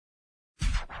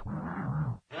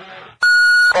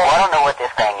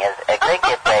this thing is. I think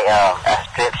it's a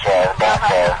strip show, dance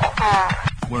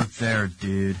show. Work there,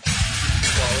 dude.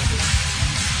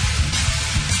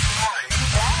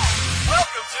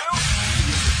 Welcome to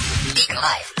Deacon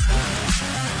Live.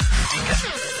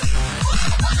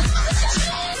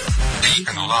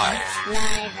 Deacon Live.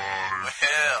 Live. Well,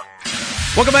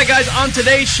 Welcome back, guys. On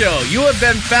today's show, you have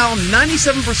been found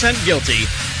 97% guilty.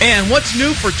 And what's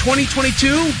new for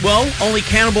 2022? Well, only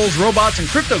cannibals, robots, and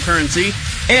cryptocurrency.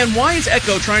 And why is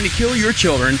Echo trying to kill your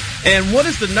children? And what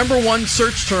is the #1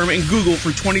 search term in Google for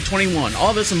 2021?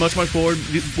 All this and much, much more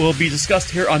will be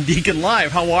discussed here on Deacon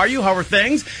Live. How are you? How are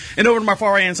things? And over to my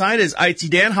far right-hand side is IT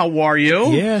Dan. How are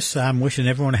you? Yes, I'm wishing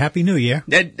everyone a Happy New Year.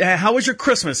 How was your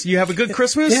Christmas? You have a good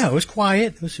Christmas? Yeah, it was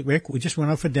quiet. It was Rick. We just went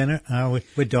out for dinner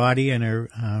with Dottie and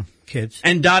her kids.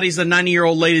 And Dottie's the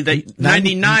 90-year-old lady,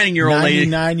 99-year-old lady.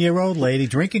 99-year-old lady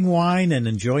drinking wine and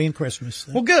enjoying Christmas.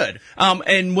 Well, good.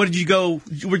 And what did you go?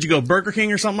 Would you go Burger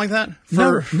King or something like that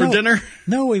for dinner?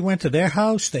 No, we went to their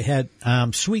house. They had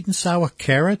sweet and sour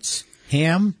carrots,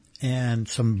 ham, and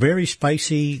some very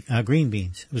spicy green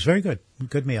beans. It was very good.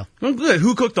 Good meal. Oh, good.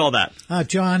 Who cooked all that?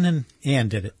 John and Ann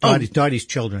did it. Dottie's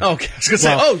children. Okay. I was going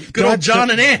to say, good old John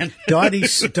and Ann.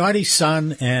 Dottie's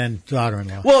son and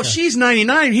daughter-in-law. Well, she's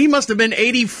 99. He must have been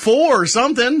 84 or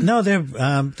something. No,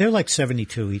 they're like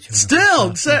 72 each.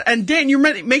 Still. And Dan, you're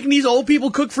making these old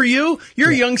people cook for you? You're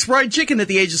a young fried chicken at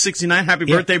the age of 69. Happy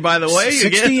birthday, by the way.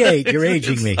 68. You're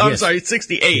aging me. I'm sorry,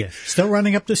 68. Yeah. Still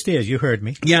running up the stairs. You heard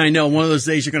me. Yeah, I know. One of those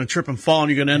days you're going to trip and fall,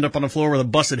 and you're going to end up on the floor with a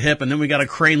busted hip, and then we got a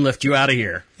crane lift you out of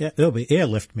here. Yeah, it'll be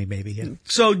airlift me, maybe. Yeah.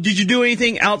 So, did you do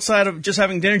anything outside of just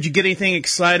having dinner? Did you get anything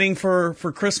exciting for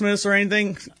Christmas or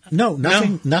anything? No,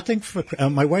 nothing for.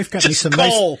 My wife got me some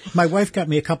coal. My wife got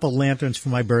me a couple lanterns for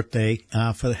my birthday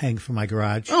for hang for my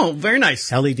garage. Oh, very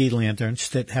nice. LED lanterns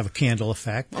that have a candle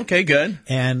effect. Okay, good.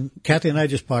 And Kathy and I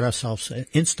just bought ourselves an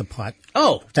Instapot.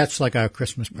 Oh, that's like our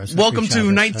Christmas present. Welcome to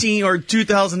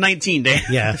 2019, Dan.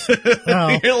 Yes.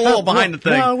 Well, you're a little behind the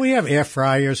thing. Well, we have air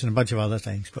fryers and a bunch of other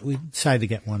things, but we decided to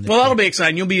get one. Well, that'll be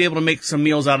exciting. You'll be able to make some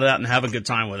meals out of that and have a good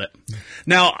time with it.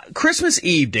 Now, Christmas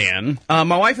Eve, Dan,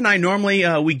 my wife and I normally,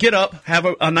 we get up, have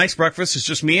a nice breakfast. It's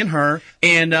just me and her.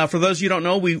 And for those of you who don't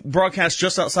know, we broadcast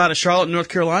just outside of Charlotte, North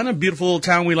Carolina, a beautiful little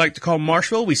town we like to call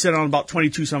Marshville. We sit on about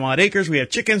 22 some odd acres. We have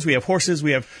chickens, we have horses,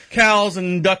 we have cows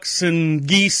and ducks and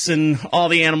geese and all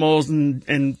the animals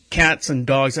and cats and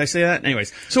dogs. Did I say that?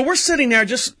 Anyways, so we're sitting there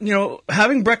just,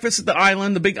 having breakfast at the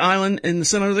island, the big island in the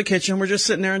center of the kitchen. We're just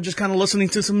sitting there and just kind of listening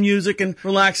to some music and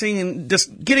relaxing and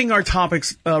just getting our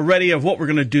topics ready of what we're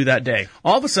going to do that day.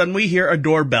 All of a sudden, we hear a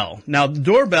doorbell. Now, the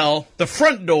doorbell, the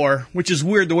front door, which is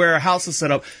weird the way our house is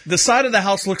set up, the side of the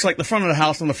house looks like the front of the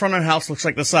house, and the front of the house looks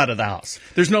like the side of the house.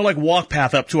 There's no, walk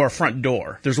path up to our front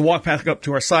door. There's a walk path up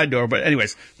to our side door, but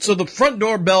anyways. So the front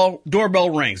doorbell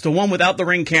rings, the one without the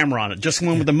Ring camera on it, just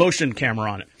one with the motion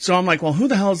camera on it. So I'm like, well, who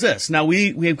the hell is this? Now,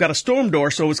 we've got a storm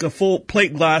door, so it's a full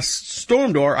plate glass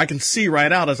storm door. I can see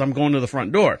right out as I'm going to the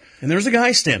front door. And there's a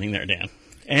guy standing there, Dan.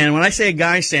 And when I say a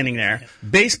guy standing there,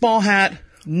 baseball hat,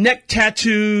 neck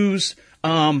tattoos,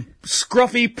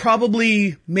 scruffy,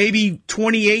 probably maybe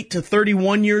 28 to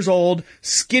 31 years old,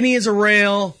 skinny as a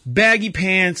rail, baggy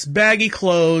pants, baggy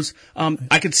clothes.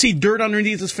 I could see dirt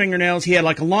underneath his fingernails. He had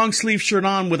a long sleeve shirt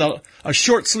on with a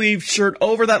short sleeve shirt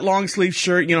over that long sleeve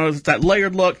shirt, that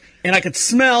layered look. And I could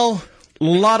smell a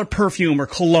lot of perfume or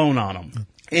cologne on him.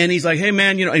 And he's like, hey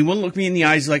man, he wouldn't look me in the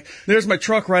eyes. He's like, there's my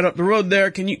truck right up the road there.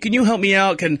 Can you help me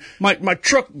out? My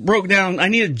truck broke down. I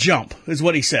need a jump, is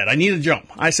what he said. I need a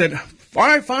jump. I said, all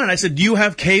right, fine. I said, do you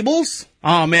have cables?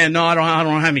 Oh man, no, I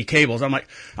don't have any cables. I'm like,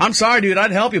 I'm sorry, dude,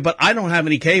 I'd help you, but I don't have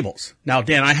any cables. Now,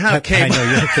 Dan, I have cables. I know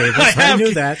you have cables. I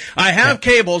knew that. I have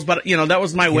cables, but that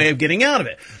was my way of getting out of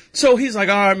it. So he's like,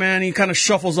 all right, man. He kind of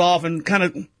shuffles off and kind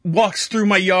of walks through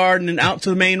my yard and then out to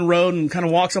the main road and kind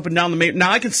of walks up and down the main.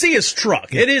 Now I can see his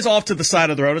truck. Yeah. It is off to the side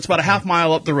of the road. It's about a half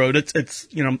mile up the road. It's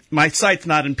my sight's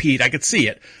not impede. I could see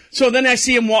it. So then I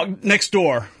see him walk next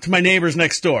door to my neighbors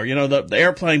next door, the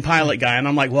airplane pilot guy. And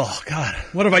I'm like, well, God,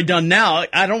 what have I done now?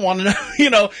 I don't want to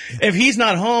know, if he's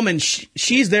not home and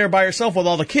she's there by herself with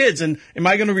all the kids, and am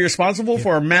I going to be responsible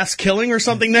for a mass killing or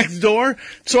something next door?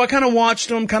 So I kind of watched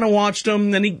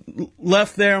him. Then he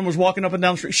left there and was walking up and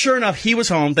down the street. Sure enough, he was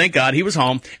home. home. Thank God he was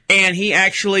home. And he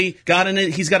actually got in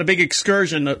it. He's got a big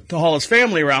excursion to haul his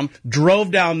family around,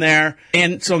 drove down there.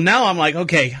 And so now I'm like,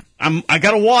 okay, I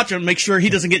got to watch him, make sure he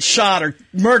doesn't get shot or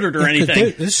murdered or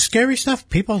anything. This is scary stuff.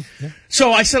 People. Yeah.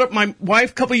 So I set up, my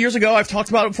wife a couple of years ago, I've talked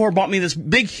about it before, bought me this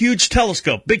big, huge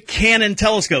telescope, big Canon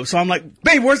telescope. So I'm like,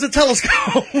 babe, where's the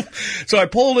telescope? So I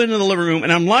pulled into the living room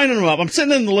and I'm lining them up. I'm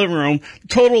sitting in the living room,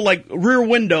 total like rear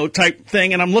window type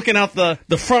thing, and I'm looking out the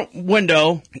front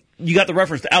window. You got the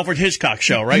reference to Alfred Hitchcock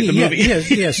show, right? The movie. Yes.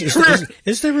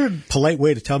 Is there a polite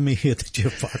way to tell me that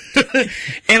you're fucked?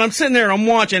 And I'm sitting there and I'm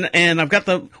watching, and I've got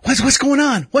the, what's going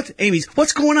on?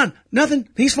 What's going on? Nothing.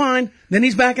 He's fine. Then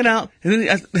he's backing out, and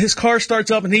then his car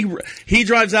starts up, and he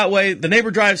drives that way. The neighbor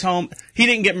drives home. He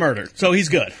didn't get murdered, so he's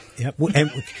good. Yeah,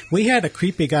 and we had a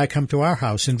creepy guy come to our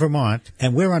house in Vermont,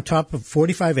 and we're on top of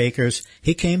 45 acres.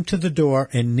 He came to the door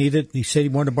and he said he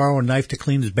wanted to borrow a knife to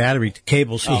clean his battery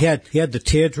cables. He had the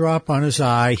teardrop on his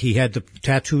eye. He had the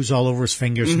tattoos all over his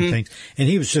fingers and things. And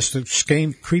he was just a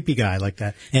creepy guy like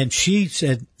that. And she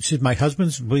said, my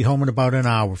husband's will be home in about an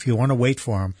hour if you want to wait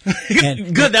for him.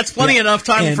 And, good, that's plenty enough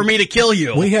time for me to kill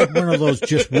you. We had one of those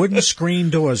just wooden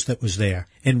screen doors that was there,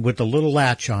 and with a little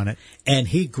latch on it. And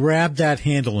he grabbed that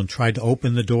handle and tried to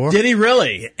open the door. Did he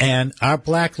really? And our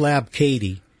black lab,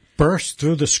 Katie, burst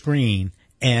through the screen.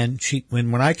 And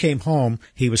when I came home,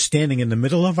 he was standing in the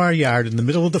middle of our yard, in the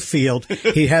middle of the field.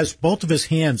 He has both of his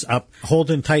hands up,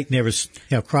 holding tight near his,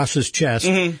 across his chest,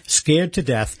 scared to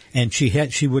death. And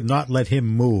she would not let him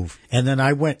move. And then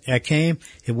I came,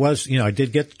 I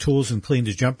did get the tools and cleaned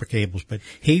his jumper cables, but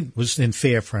he was in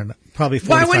fear for probably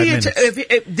 45 minutes.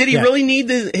 Did he really need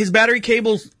his battery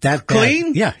cables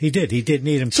clean? Yeah, he did. He did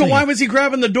need them so clean. Why was he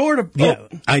grabbing the door to... Yeah,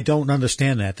 I don't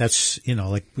understand that. That's,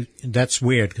 that's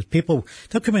weird because people,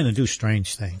 they'll come in and do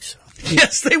strange things.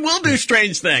 Yes, they will do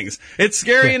strange things. It's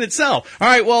scary in itself. All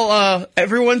right, well,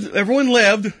 everyone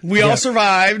lived. We all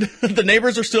survived. The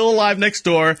neighbors are still alive next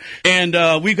door,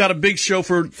 and we've got a big show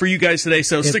for you guys today.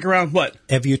 So stick around. What?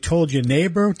 Have you told your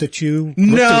neighbor that you?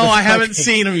 No, I haven't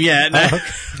seen him yet. Oh, okay.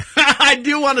 I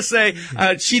do want to say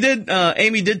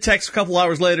Amy did text a couple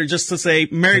hours later just to say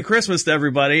Merry Christmas to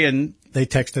everybody, and they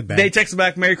texted back. They texted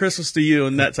back Merry Christmas to you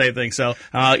and that type of thing. So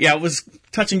it was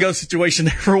touch and go situation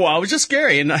there for a while. It was just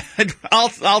scary, and I'll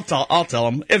tell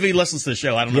him if he listens to the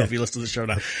show. I don't know if he listens to the show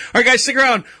now. All right, guys, stick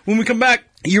around. When we come back,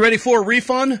 you ready for a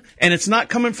refund? And it's not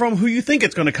coming from who you think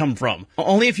it's going to come from.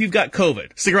 Only if you've got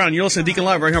COVID. Stick around. You're listening to Deacon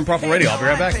Live right here on Prophet Radio. I'll be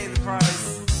right back.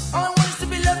 All I want is to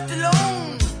be left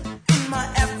alone in my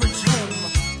average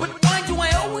home. But why do I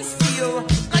always feel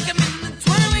like I'm in the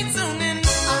twilight zone? And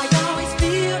I always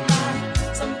feel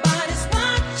like somebody's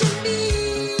watching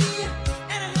me.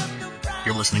 And I have no right.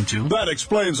 You're listening to That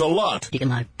Explains a Lot. Deacon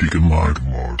Live. Deacon Live.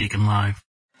 Deacon Live.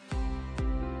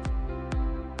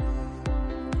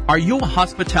 Are you a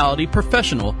hospitality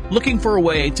professional looking for a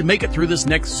way to make it through this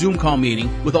next Zoom call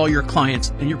meeting with all your clients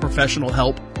and your professional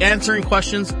help? Answering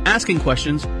questions, asking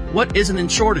questions. What isn't in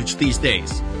shortage these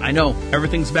days? I know,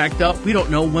 everything's backed up. We don't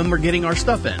know when we're getting our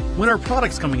stuff in. When are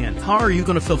products coming in? How are you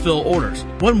going to fulfill orders?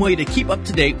 One way to keep up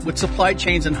to date with supply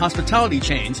chains and hospitality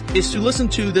chains is to listen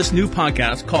to this new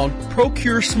podcast called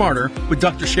Procure Smarter with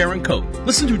Dr. Sharon Coke.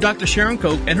 Listen to Dr. Sharon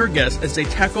Coke and her guests as they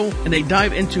tackle and they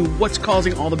dive into what's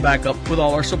causing all the backup with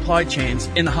all our supply chains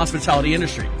in the hospitality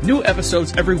industry. New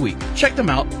episodes every week. Check them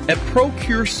out at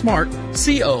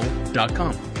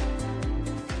procuresmartco.com.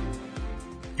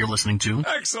 You're listening to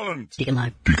Excellent. Deacon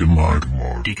Live. Deacon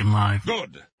Live. Deacon Live.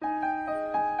 Good.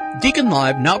 Deacon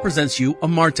Live now presents you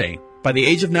Amarte. By the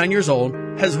age of 9 years old,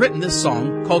 has written this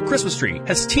song called Christmas Tree,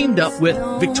 has teamed up with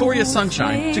Victoria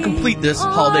Sunshine to complete this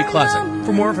holiday classic.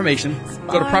 For more information,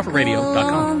 go to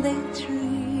ProphetRadio.com.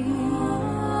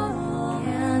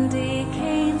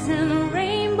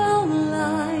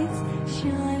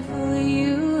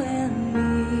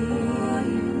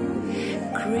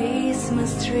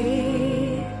 Christmas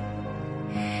tree,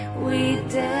 we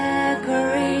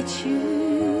decorate you.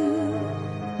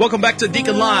 Welcome back to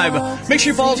Deacon Live. Make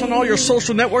sure you follow us on all your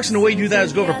social networks, and the way you do that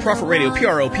is go over to Prophet Radio,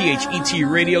 PROPHET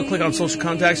Radio. Click on social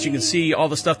contacts. You can see all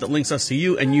the stuff that links us to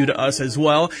you and you to us as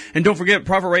well. And don't forget,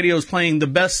 Prophet Radio is playing the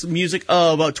best music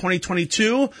of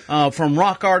 2022, from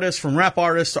rock artists, from rap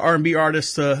artists, to R&B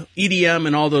artists, to EDM,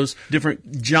 and all those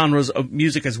different genres of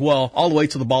music as well, all the way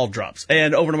to the ball drops.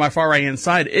 And over to my far right-hand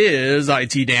side is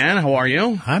IT Dan. How are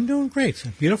you? I'm doing great. It's a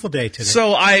beautiful day today.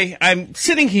 So I'm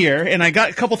sitting here, and I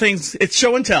got a couple things. It's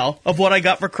show and tell of what I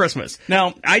got for Christmas.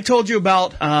 Now, I told you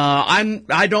about,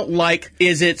 I don't like,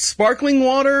 is it sparkling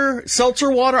water,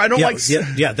 seltzer water? I don't like...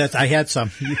 Yeah, I had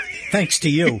some. Thanks to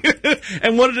you.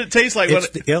 And what did it taste like?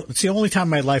 It's the only time in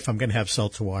my life I'm going to have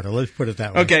seltzer water. Let's put it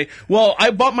that way. Okay. Well,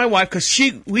 I bought my wife because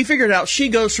we figured out she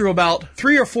goes through about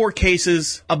 3 or 4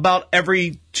 cases about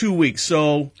every 2 weeks.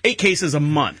 So 8 cases a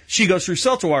month. She goes through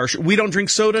seltzer water. We don't drink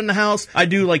soda in the house. I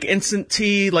do like instant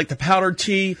tea, like the powdered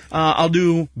tea. I'll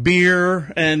do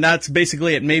beer, and that's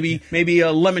basically it. Maybe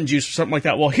a lemon juice or something like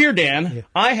that. Well, here, Dan,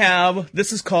 I have,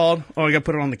 this is called, I got to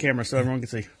put it on the camera so everyone can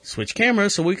see. Switch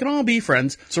cameras so we can all be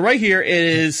friends. So right here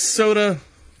is soda.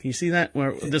 Can you see that?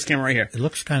 This camera right here. It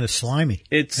looks kind of slimy.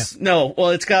 It's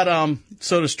got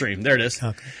Soda Stream. There it is.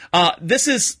 Okay. This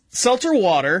is seltzer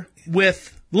water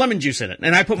with lemon juice in it,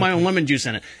 and I put my own lemon juice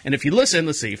in it. And if you listen,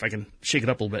 let's see if I can shake it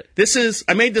up a little bit.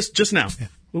 I made this just now. Yeah.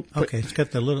 Oop, Okay, it's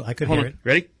got the little, I could hold hear on. it.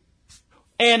 Ready?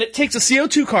 And it takes a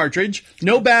CO2 cartridge,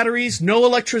 no batteries, no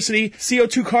electricity.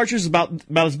 CO2 cartridge is about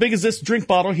as big as this drink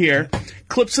bottle here.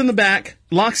 Clips in the back,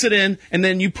 locks it in, and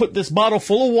then you put this bottle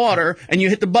full of water, and you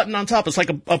hit the button on top. It's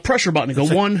like a pressure button.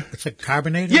 It's like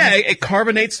carbonated? Yeah, it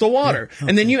carbonates the water. Yeah. Okay.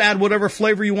 And then you add whatever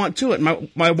flavor you want to it.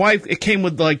 My wife, it came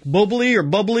with like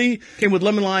bubbly, came with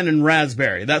lemon lime and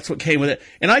raspberry. That's what came with it.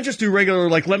 And I just do regular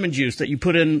like lemon juice that you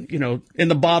put in, in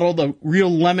the bottle, the real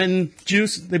lemon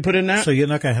juice they put in that. So you're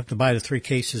not going to have to buy the 3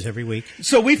 cases every week?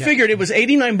 So we figured it was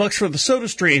 $89 for the Soda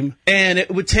Stream, and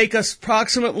it would take us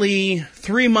approximately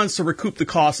 3 months to recoup the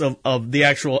cost of the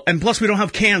actual, and plus we don't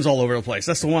have cans all over the place.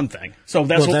 That's the one thing. So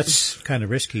that's kind of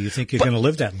risky. You think you're going to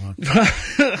live that long?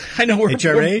 I know we're At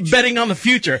your age? betting on the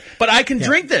future, but I can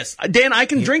drink this. Dan, I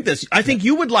can drink this. I think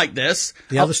you would like this.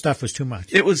 The other stuff was too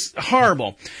much. It was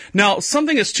horrible. Now,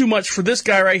 something is too much for this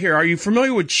guy right here. Are you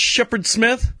familiar with Shepard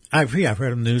Smith? I've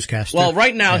heard him newscaster. Well,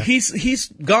 right now he's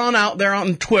gone out there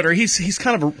on Twitter. He's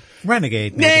kind of a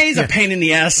renegade. Nah, he's a pain in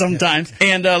the ass sometimes.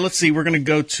 Yeah. And let's see, I'll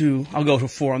go to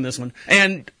 4 on this one.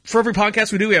 And for every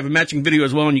podcast we have a matching video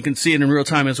as well, and you can see it in real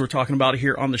time as we're talking about it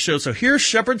here on the show. So here's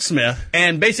Shepard Smith,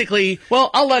 and basically,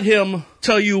 I'll let him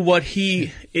tell you what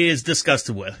he is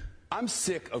disgusted with. I'm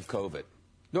sick of COVID.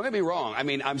 Don't get me wrong. I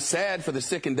mean, I'm sad for the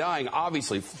sick and dying,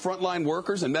 obviously. Frontline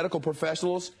workers and medical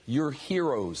professionals, you're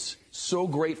heroes. So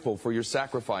grateful for your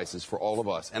sacrifices for all of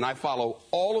us. And I follow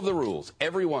all of the rules,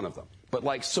 every one of them. But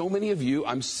like so many of you,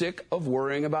 I'm sick of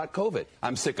worrying about COVID.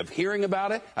 I'm sick of hearing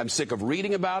about it. I'm sick of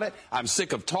reading about it. I'm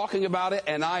sick of talking about it.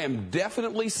 And I am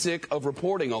definitely sick of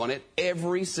reporting on it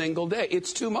every single day.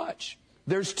 It's too much.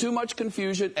 There's too much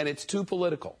confusion, and it's too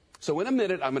political. So in a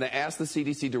minute, I'm going to ask the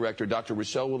CDC director, Dr.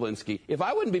 Rochelle Walensky, if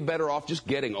I wouldn't be better off just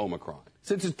getting Omicron.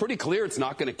 Since it's pretty clear it's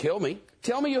not going to kill me.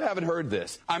 Tell me you haven't heard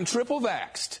this. I'm triple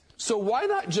vaxxed. So why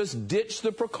not just ditch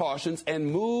the precautions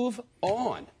and move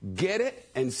on? Get it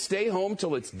and stay home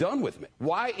till it's done with me.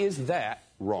 Why is that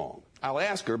wrong? I'll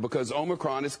ask her because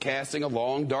Omicron is casting a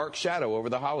long, dark shadow over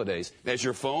the holidays. As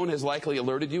your phone has likely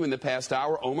alerted you in the past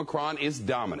hour, Omicron is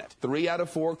dominant. 3 out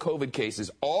of 4 COVID cases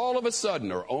all of a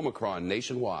sudden are Omicron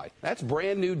nationwide. That's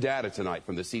brand new data tonight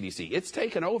from the CDC. It's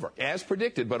taken over, as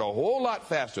predicted, but a whole lot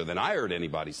faster than I heard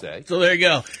anybody say. So there you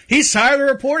go. He's tired of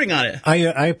reporting on it.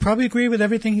 I probably agree with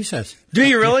everything he says. Do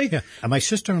you really? Yeah. My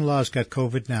sister-in-law's got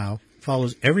COVID now,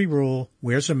 follows every rule,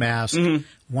 wears a mask.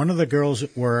 Mm-hmm. One of the girls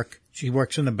at work, she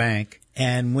works in the bank,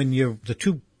 and when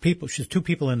she's 2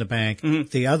 people in the bank. Mm-hmm.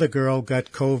 The other girl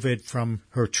got COVID from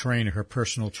her trainer, her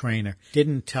personal trainer.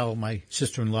 Didn't tell my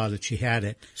sister-in-law that she had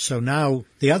it. So now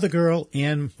the other girl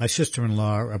and my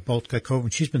sister-in-law are both got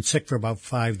COVID. She's been sick for about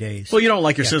 5 days. Well, you don't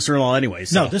like your sister-in-law anyway.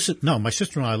 So. No, my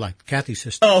sister-in-law I like. Kathy's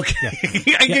sister. Oh, okay.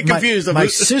 Yeah. I get confused. My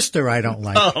sister I don't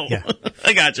like. Oh, yeah.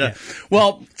 I gotcha. Yeah.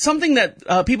 Well, something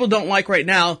that people don't like right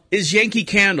now is Yankee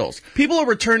Candles. People are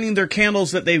returning their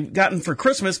candles that they've gotten for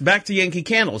Christmas back to Yankee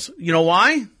Candles. You know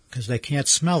why? Because they can't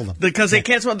smell them. Because they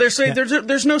can't smell. They're saying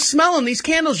there's no smell in these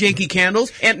candles, Yankee Candles.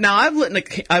 And now I've lit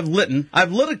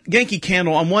a Yankee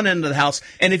candle on one end of the house,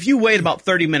 and if you wait about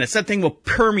 30 minutes, that thing will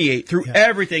permeate through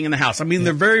everything in the house. I mean,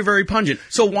 they're very, very pungent.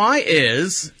 So why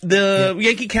is the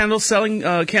Yankee Candle selling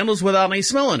candles without any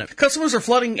smell in it? Customers are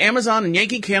flooding Amazon and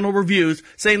Yankee Candle reviews,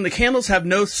 saying the candles have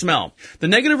no smell. The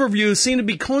negative reviews seem to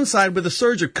be coincide with a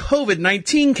surge of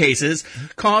COVID-19 cases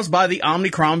caused by the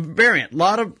Omicron variant.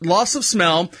 Loss of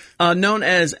smell. Known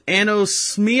as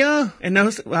anosmia.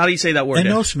 How do you say that word?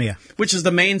 Anosmia. Which is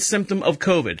the main symptom of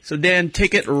COVID. So, Dan,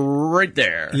 take it right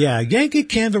there. Yeah, Yankee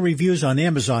Candle reviews on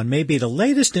Amazon may be the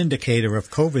latest indicator of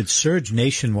COVID's surge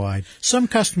nationwide. Some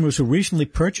customers who recently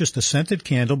purchased a scented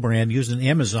candle brand using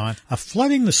Amazon are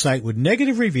flooding the site with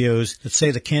negative reviews that say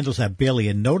the candles have barely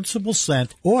a noticeable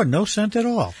scent or no scent at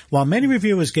all. While many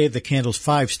reviewers gave the candles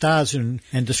 5 stars and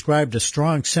described a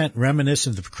strong scent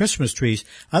reminiscent of Christmas trees,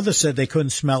 others said they couldn't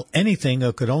smell smell anything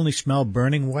or could only smell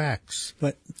burning wax.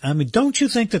 But, I mean, don't you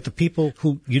think that the people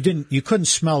who you couldn't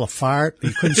smell a fart,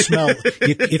 you couldn't smell,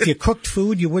 if you cooked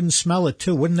food, you wouldn't smell it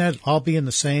too. Wouldn't that all be in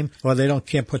the same? Or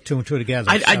can't put two and two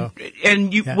together.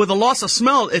 With a loss of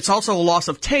smell, it's also a loss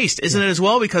of taste, isn't it as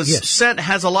well? Because scent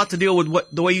has a lot to deal with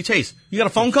the way you taste. You got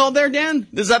a phone call there, Dan?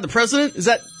 Is that the president? Is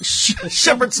that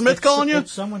Shepard Smith calling you?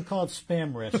 It's someone called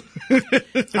Spam Risk.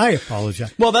 I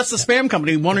apologize. Well, that's the spam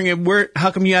company wondering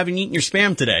how come you haven't eaten your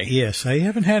spam today? Yes, I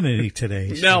haven't had any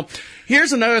today. So. Now,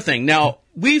 here's another thing. Now,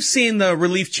 we've seen the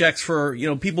relief checks for,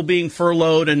 people being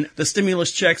furloughed and the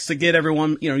stimulus checks to get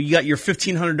everyone, you got your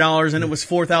 $1,500 and it was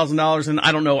 $4,000 and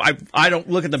I don't know. I don't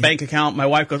look at the bank account. My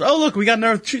wife goes, oh, look, we got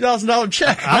another $2,000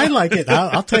 check. I like it.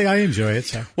 I'll tell you, I enjoy it.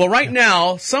 So. Well, right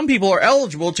now, some people are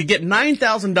eligible to get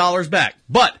 $9,000 back,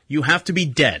 but you have to be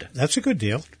dead. That's a good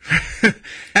deal.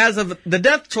 As of the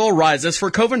death toll rises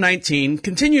for COVID-19,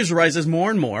 continues to rise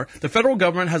more and more, the federal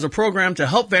government has a program to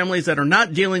help families that are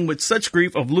not dealing with such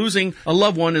grief of losing a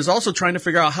loved one, is also trying to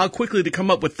figure out how quickly to come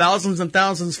up with thousands and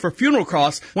thousands for funeral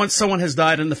costs once someone has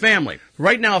died in the family.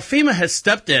 Right now, FEMA has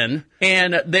stepped in,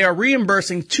 and they are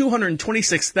reimbursing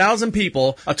 226,000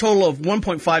 people a total of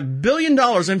 $1.5 billion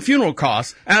in funeral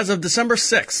costs as of December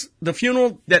 6th. The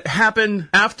funeral that happened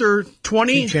after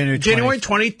January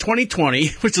 20, 2020,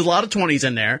 which is a lot of 20s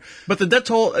in there, but the death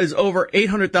toll is over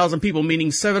 800,000 people,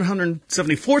 meaning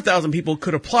 774,000 people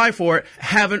could apply for it,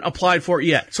 haven't applied for it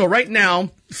yet. So right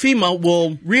now, FEMA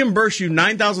will reimburse you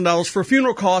 $9,000 for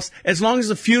funeral costs as long as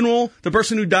the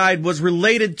person who died was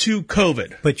related to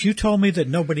COVID. But you told me that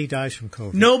nobody dies from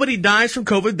COVID. Nobody dies from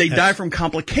COVID. They die from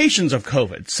complications of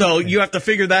COVID. So you have to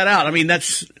figure that out. I mean,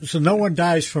 So no one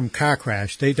dies from car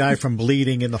crash. They die from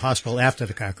bleeding in the hospital after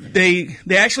the car crash.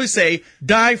 They actually say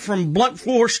die from blunt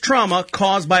force trauma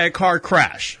caused by a car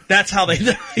crash. That's how they,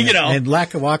 And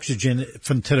lack of oxygen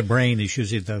to the brain is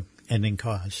usually the ending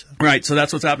cause. Right, so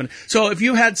that's what's happening. So if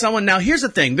you had someone, now here's the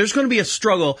thing, there's going to be a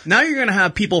struggle. Now you're going to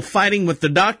have people fighting with the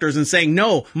doctors and saying,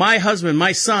 no, my husband,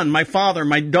 my son, my father,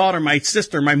 my daughter, my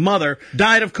sister, my mother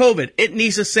died of COVID. It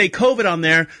needs to say COVID on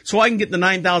there so I can get the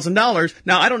 $9,000.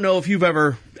 Now, I don't know if you've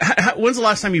ever... When's the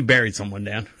last time you buried someone,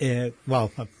 Dan?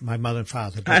 My mother and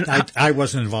father. But I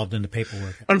wasn't involved in the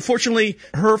paperwork. Unfortunately,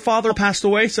 her father passed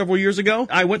away several years ago.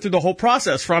 I went through the whole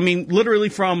process literally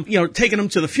from, taking him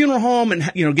to the funeral home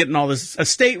and, getting all this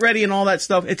estate ready and all that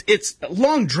stuff. It's a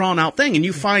long, drawn out thing. And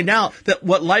you find out that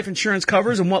what life insurance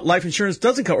covers and what life insurance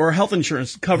doesn't cover, or health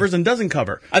insurance covers and doesn't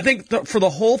cover. I think for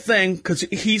the whole thing, because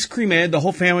he's cremated, the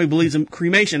whole family believes in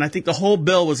cremation, I think the whole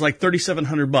bill was like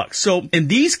 $3,700. So in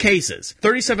these cases,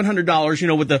 $3,700,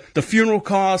 with the funeral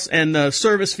costs and the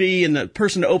service fee and the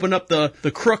person to open up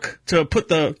the crook to put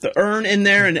the urn in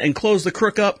there and close the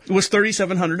crook up, it was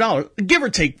 $3,700. Give or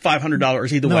take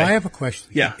 $500 either way. No, I have a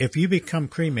question. Yeah. If you become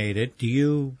cremated,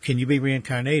 can you be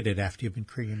reincarnated after you've been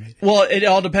cremated? Well, it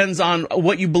all depends on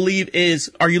what you believe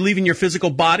are you leaving your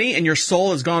physical body and your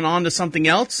soul has gone on to something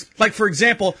else? Like, for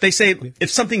example, they say if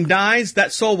something dies,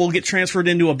 that soul will get transferred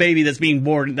into a baby that's being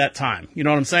born at that time. You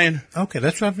know what I'm saying? Okay,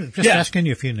 that's what I'm just asking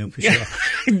you if you knew for sure.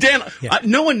 Dan,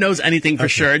 no one knows anything for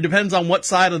sure. It depends on what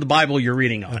side of the Bible you're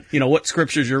reading on. What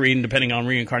scriptures you're reading depending on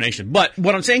reincarnation. But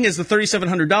what I'm saying is the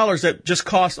 $3,700 that just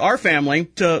cost our family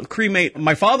to cremate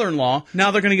my father-in-law,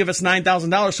 now they're going to give us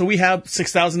 $9,000. So we have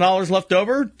 $6,000 left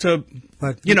over to...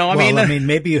 But,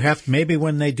 maybe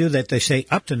when they do that, they say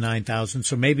up to $9,000.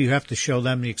 So maybe you have to show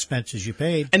them the expenses you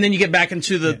paid. And then you get back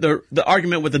into the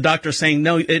argument with the doctor saying,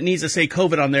 no, it needs to say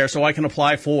COVID on there so I can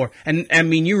apply for. And I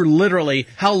mean, you're literally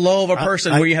how low of a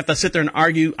person where you have to sit there and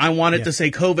argue, I want it to say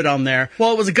COVID on there.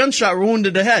 Well, it was a gunshot wound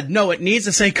to the head. No, it needs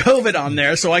to say COVID on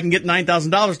there so I can get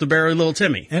 $9,000 to bury little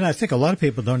Timmy. And I think a lot of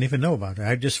people don't even know about it.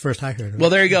 I heard of it.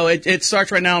 Well, there you go. It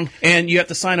starts right now and you have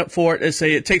to sign up for it.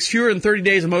 It takes fewer than 30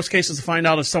 days in most cases to find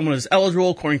out if someone is eligible.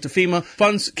 According to FEMA,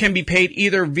 funds can be paid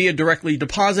either via directly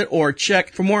deposit or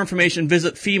check. For more information,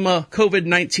 visit FEMA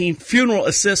COVID-19 Funeral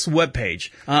Assist webpage.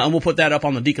 And we'll put that up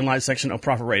on the Deacon Live section of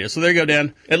Prophet Radio. So there you go,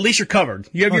 Dan. At least you're covered.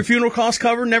 You have your funeral costs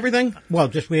covered and everything?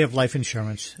 Well, we have life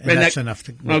insurance, and that's enough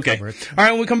to cover it. All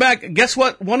right, when we come back, guess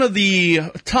what? One of the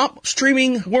top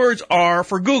streaming words are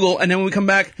for Google, and then when we come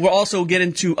back, we'll also get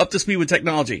into Up to Speed with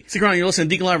Technology. Stick around. You're listening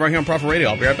to Deacon Live right here on Prophet Radio.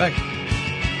 I'll be right back.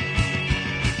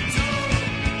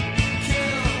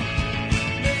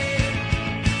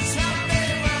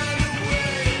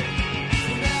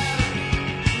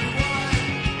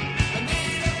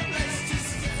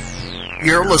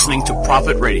 You're listening to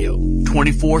Prophet Radio,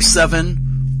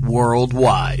 24/7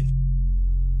 worldwide.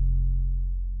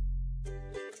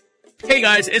 Hey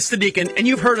guys, it's the Deacon, and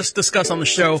you've heard us discuss on the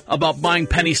show about buying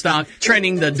penny stock,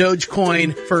 trading the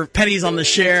Dogecoin for pennies on the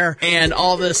share, and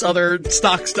all this other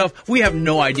stock stuff. We have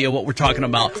no idea what we're talking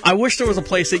about. I wish there was a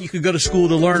place that you could go to school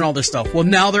to learn all this stuff. Well,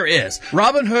 now there is.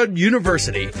 Robinhood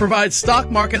University provides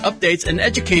stock market updates and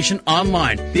education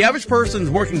online. The average person's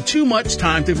working too much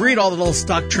time to read all the little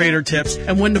stock trader tips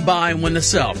and when to buy and when to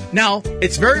sell. Now,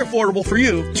 it's very affordable for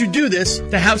you to do this,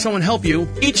 to have someone help you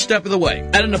each step of the way.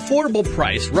 At an affordable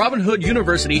price, Robinhood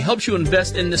University helps you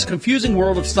invest in this confusing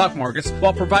world of stock markets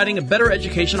while providing a better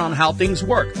education on how things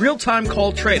work, real-time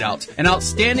call tradeouts, and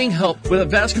outstanding help with a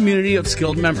vast community of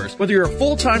skilled members. Whether you're a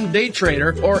full-time day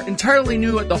trader or entirely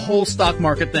new at the whole stock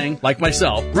market thing, like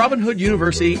myself, Robinhood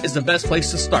University is the best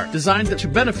place to start, designed to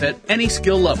benefit any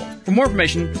skill level. For more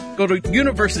information, go to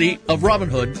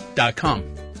universityofrobinhood.com.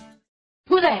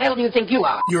 Who the hell do you think you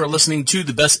are? You're listening to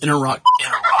the best inner rock.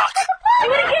 Do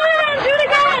it again! Do it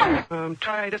again!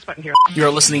 Try this button here.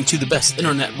 You're listening to the best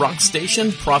internet rock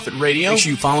station, Prophet Radio. Make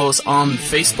sure you follow us on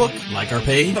Facebook, like our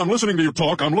page. I'm listening to you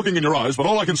talk, I'm looking in your eyes, but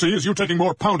all I can see is you taking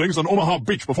more poundings than Omaha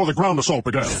Beach before the ground assault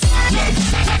began.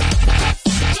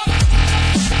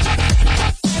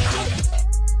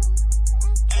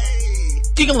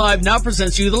 Deacon Live now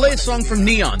presents you the latest song from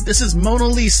Neon. This is Mona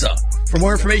Lisa. For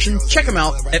more information, check them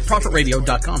out at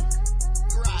prophetradio.com.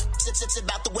 It's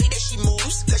about the way that she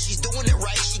moves, cause she's doing it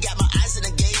right. She got my eyes in the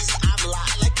gaze, I'm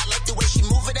lying. I like the way she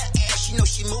moving that ass, she know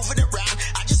she moving around.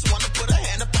 I just wanna put her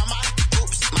hand up on my,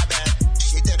 oops, my bad.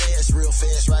 Shake that ass real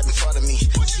fast right in front of me.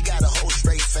 She got a whole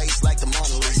straight face like the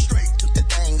Mona Lisa. Took the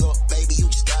thing up, baby, you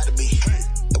just gotta be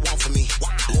the one for me.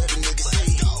 Let a nigga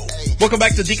see. Welcome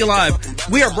back to Deacon Live.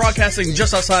 We are broadcasting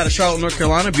just outside of Charlotte, North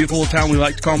Carolina, beautiful little town we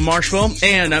like to call Marshville.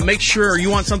 And make sure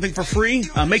you want something for free.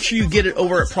 Make sure you get it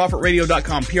over at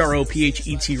prophetradio.com,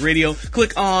 Prophet radio.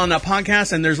 Click on a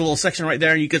podcast, and there's a little section right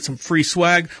there, and you get some free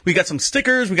swag. We got some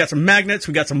stickers, we got some magnets,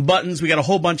 we got some buttons, we got a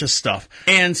whole bunch of stuff.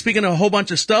 And speaking of a whole bunch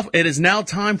of stuff, it is now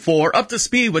time for Up to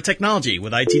Speed with Technology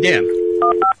with IT Dan.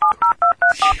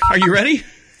 Are you ready?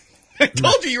 I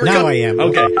told you you were Now going. I am.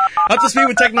 Okay. Up to Speed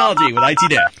with Technology with IT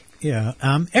Dan. Yeah,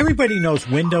 everybody knows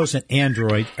Windows and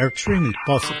Android are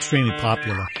both extremely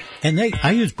popular, and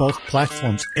I use both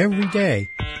platforms every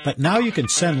day. But now you can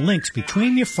send links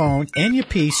between your phone and your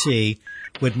PC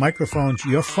with Microphone's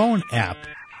Your Phone app.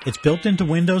 It's built into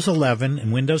Windows 11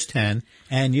 and Windows 10,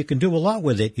 and you can do a lot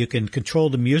with it. You can control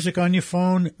the music on your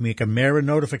phone, make a mirror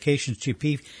notifications to your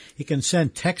PC. You can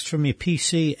send text from your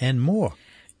PC and more.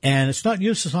 And it's not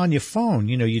useless on your phone.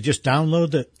 You know, you just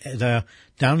download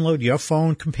download Your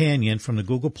Phone Companion from the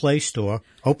Google Play Store,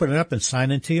 open it up, and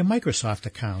sign into your Microsoft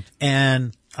account.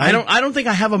 And I don't think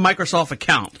I have a Microsoft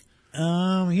account.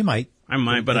 You might. I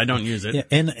might, but I don't use it. Yeah,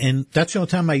 and that's the only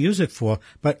time I use it for.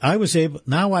 But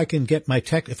now I can get my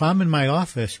text, if I'm in my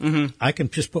office, I can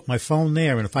just put my phone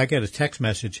there, and if I get a text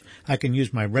message, I can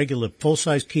use my regular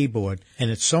full-size keyboard, and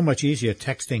it's so much easier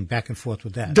texting back and forth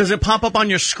with that. Does it pop up on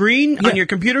your screen, on your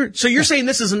computer? So you're saying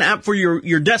this is an app for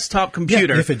your desktop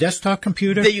computer? Yeah, if a desktop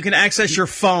computer. That you can access your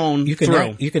phone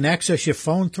through. You can access your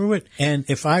phone through it, and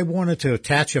if I wanted to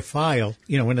attach a file,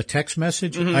 in a text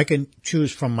message, I can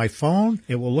choose from my phone,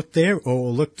 it will look there, or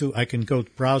will look to, I can go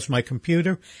browse my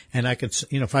computer, and I can,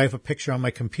 if I have a picture on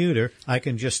my computer, I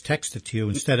can just text it to you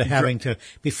instead of having to,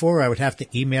 before I would have to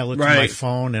email it to my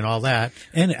phone and all that.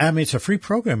 And I mean, it's a free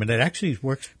program, and it actually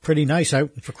works pretty nice.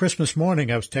 For Christmas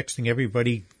morning, I was texting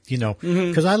everybody,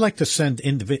 because I like to send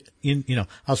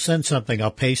I'll send something,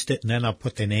 I'll paste it, and then I'll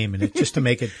put their name in it just to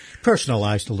make it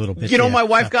personalized a little bit. My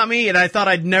wife got me, and I thought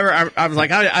I'd never, I was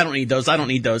like, I don't need those. I don't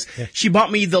need those. Yeah. She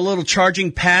bought me the little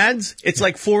charging pads. It's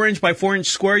like 4-inch by 4-inch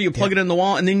square. You plug it in the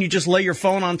wall, and then you just lay your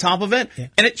phone on top of it,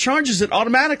 and it charges it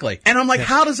automatically. And I'm like,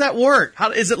 how does that work?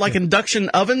 Is it like induction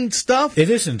oven stuff? It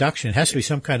is induction. It has to be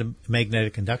some kind of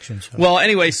magnetic induction. So. Well,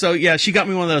 anyway, so yeah, she got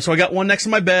me one of those. So I got one next to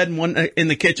my bed and one in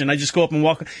the kitchen. I just go up and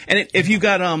walk. And if you've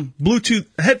got Bluetooth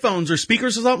headphones or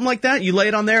speakers or something like that, you lay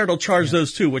it on there, it'll charge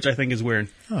those too, which I think is weird.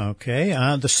 Okay.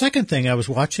 The second thing I was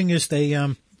watching is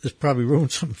this probably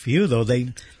ruined something for you though.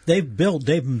 They've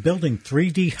been building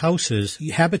 3D houses.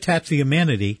 Habitat for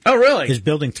Humanity. Oh, really? Is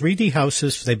building 3D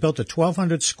houses. They built a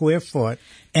 1,200 square foot,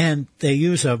 and they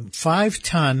use a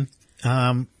 5-ton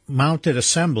mounted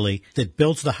assembly that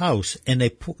builds the house, and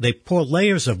they pour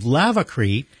layers of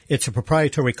lavacrete. It's a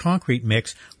proprietary concrete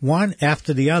mix, one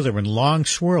after the other in long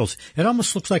swirls. It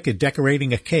almost looks like you're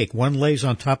decorating a cake. One lays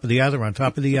on top of the other, on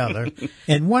top of the other.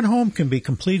 And one home can be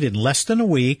completed in less than a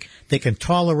week. They can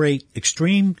tolerate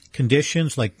extreme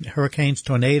conditions like hurricanes,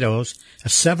 tornadoes, a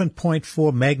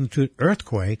 7.4 magnitude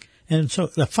earthquake. And so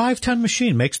the 5-ton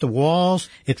machine makes the walls.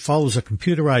 It follows a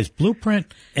computerized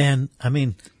blueprint. And I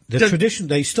mean,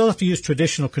 They still have to use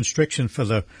traditional construction for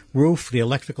the roof, the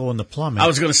electrical, and the plumbing. I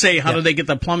was going to say, how do they get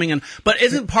the plumbing in? But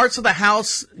isn't parts of the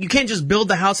house, you can't just build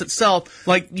the house itself.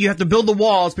 Like, you have to build the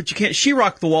walls, but you can't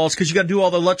sheetrock the walls because you got to do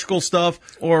all the electrical stuff.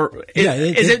 Or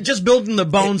is it just building the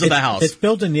bones of the house? It's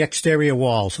building the exterior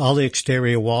walls, all the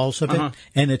exterior walls of it,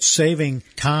 and it's saving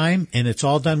time, and it's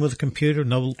all done with a computer.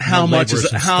 How much is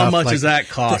that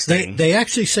costing? They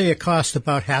actually say it costs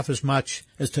about half as much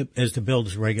as to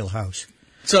build a regular house.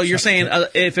 So you're saying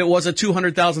if it was a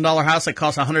 $200,000 house, it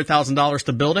costs $100,000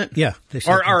 to build it? Yeah.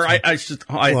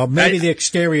 Well, maybe the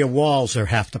exterior walls are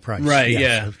half the price. Right,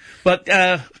 yeah. But,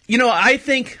 I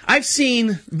think I've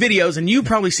seen videos, and you've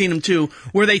probably seen them too,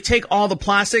 where they take all the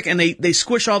plastic and they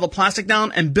squish all the plastic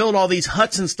down and build all these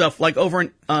huts and stuff like over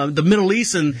in the Middle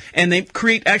East, and they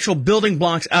create actual building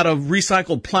blocks out of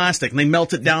recycled plastic, and they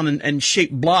melt it down and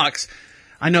shape blocks.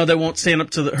 I know they won't stand up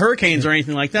to the hurricanes or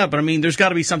anything like that, but I mean, there's got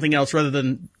to be something else rather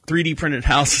than 3D printed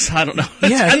houses. I don't know.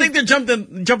 I think they're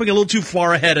jumping a little too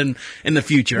far ahead in the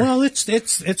future. Well,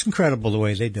 it's incredible the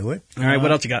way they do it. All right,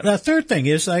 what else you got? The third thing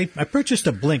is I purchased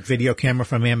a Blink video camera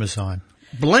from Amazon.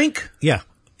 Blink? Yeah,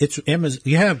 it's Amazon.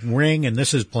 You have Ring and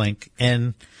this is Blink,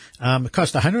 and it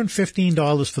cost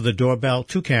 $115 for the doorbell,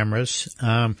 2 cameras.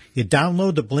 You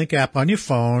download the Blink app on your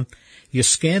phone. You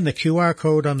scan the QR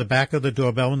code on the back of the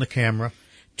doorbell and the camera.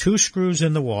 2 screws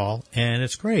in the wall, and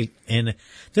it's great. And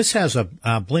this has a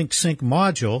Blink Sync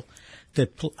module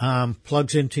that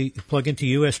plug into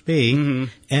USB,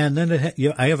 and then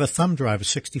I have a thumb drive, a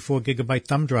 64 gigabyte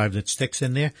thumb drive that sticks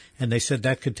in there, and they said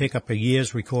that could take up a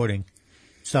year's recording,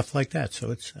 stuff like that.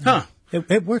 So it's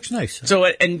it works nice. So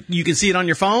and you can see it on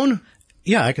your phone?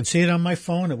 Yeah, I can see it on my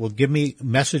phone. It will give me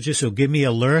messages. It will give me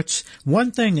alerts.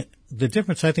 One thing, the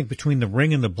difference I think between the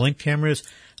Ring and the Blink camera is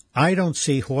I don't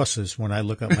see horses when I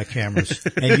look at my cameras,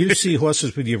 and you see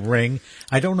horses with your Ring.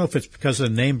 I don't know if it's because of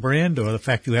the name brand or the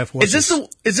fact you have horses.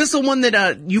 Is this the one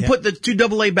that you put the 2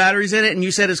 AA batteries in it, and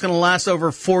you said it's going to last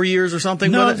over 4 years or something?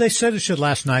 No, they said it should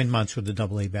last 9 months with the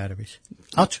AA batteries.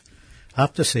 I'll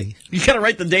have to see. You got to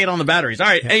write the date on the batteries. All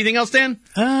right. Yeah. Anything else, Dan?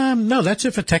 No, that's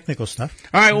it for technical stuff.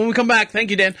 All right. When we come back,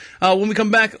 thank you, Dan. When we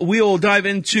come back, we'll dive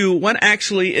into what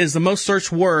actually is the most searched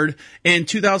word in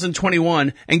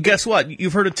 2021. And guess what?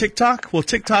 You've heard of TikTok? Well,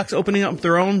 TikTok's opening up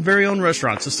their very own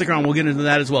restaurant. So stick around. We'll get into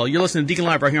that as well. You're listening to Deacon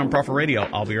Live right here on Prophet Radio.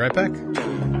 I'll be right back.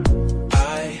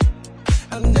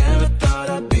 I never thought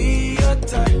I'd be your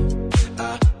type.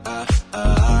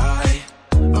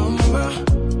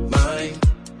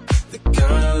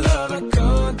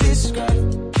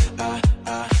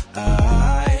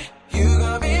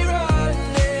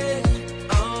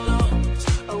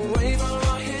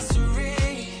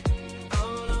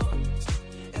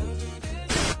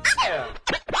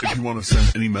 If you want to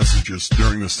send any messages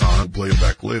during this time, play it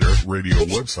back later, radio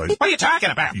website. What are you talking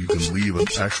about? You can leave an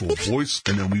actual voice,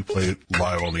 and then we play it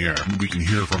live on the air. We can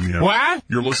hear from you. What?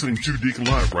 You're listening to Deacon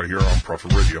Live right here on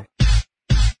Prophet Radio.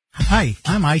 Hi,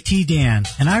 I'm IT Dan,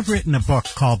 and I've written a book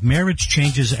called Marriage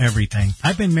Changes Everything.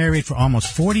 I've been married for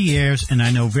almost 40 years, and I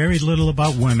know very little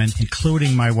about women,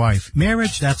 including my wife.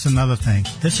 Marriage, that's another thing.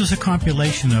 This is a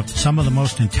compilation of some of the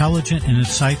most intelligent and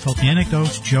insightful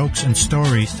anecdotes, jokes, and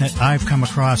stories that I've come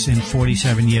across in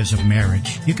 47 years of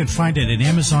marriage. You can find it at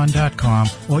Amazon.com,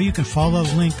 or you can follow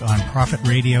the link on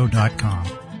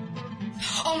ProphetRadio.com.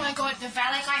 Oh my God, the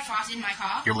valet guy farted in my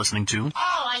car. You're listening to Oh,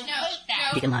 I hate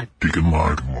that. Deacon Live. Deacon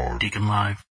Live. Deacon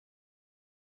Live.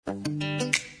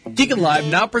 Deacon Live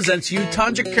now presents you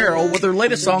Tanja Carroll with her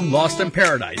latest song, Lost in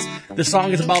Paradise. The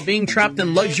song is about being trapped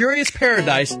in luxurious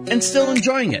paradise and still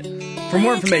enjoying it. For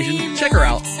more information, check her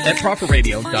out at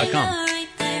ProphetRadio.com.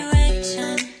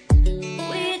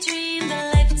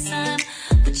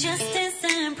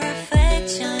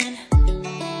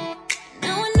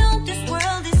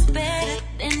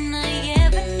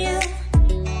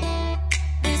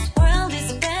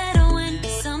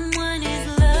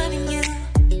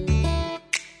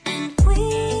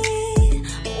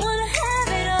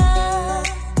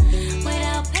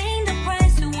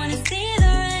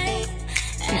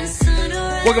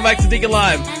 Welcome back to Deacon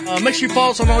Live. Make sure you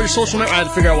follow us on all your social networks. I had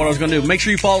to figure out what I was going to do. Make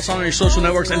sure you follow us on all your social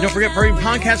networks. And don't forget, for every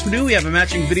podcast we do, we have a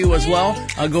matching video as well.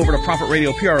 Go over to Prophet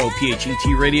Radio, PROPHET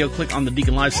Radio. Click on the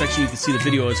Deacon Live section. You can see the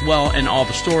video as well and all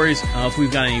the stories. If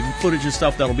we've got any footage and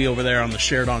stuff, that'll be over there on the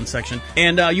shared on section.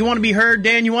 And you want to be heard,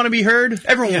 Dan? You want to be heard?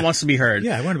 Everyone wants to be heard.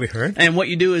 Yeah, I want to be heard. And what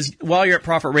you do is, while you're at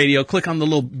Prophet Radio, click on the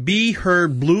little Be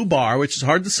Heard blue bar, which is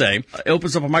hard to say. It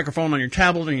opens up a microphone on your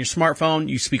tablet and your smartphone.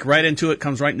 You speak right into it.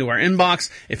 Comes right into our inbox.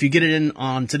 If you get it in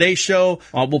on today, today's show,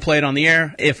 we'll play it on the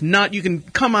air. If not, you can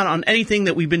comment on anything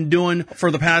that we've been doing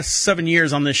for the past 7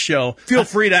 years on this show. Feel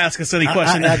free to ask us any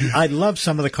questions. I love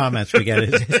some of the comments we get.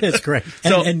 It's great.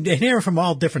 And hearing from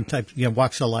all different types,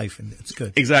 walks of life, and it's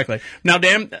good. Exactly. Now,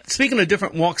 Dan, speaking of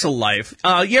different walks of life,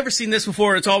 you ever seen this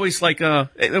before? It's always like,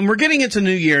 and we're getting into New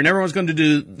Year, and everyone's going to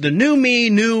do the new me,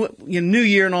 new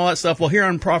year, and all that stuff. Well, here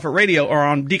on Prophet Radio or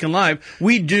on Deacon Live,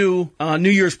 we do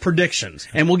New Year's predictions,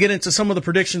 and we'll get into some of the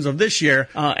predictions of this year,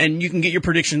 and you can get your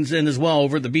predictions in as well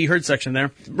over at the Be Heard section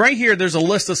there. Right here, there's a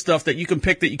list of stuff that you can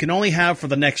pick that you can only have for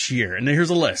the next year, and here's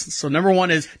a list. So number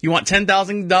one is you want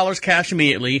 $10,000 cash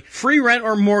immediately, free rent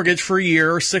or mortgage for a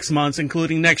year or 6 months,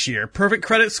 including next year, perfect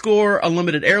credit score,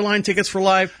 unlimited airline tickets for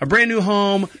life, a brand new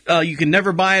home, you can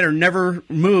never buy it or never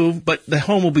move, but the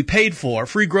home will be paid for,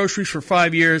 free groceries for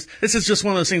 5 years. This is just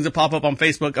one of those things that pop up on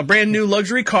Facebook. A brand new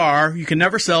luxury car, you can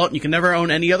never sell it, you can never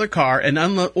own any other car, and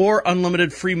or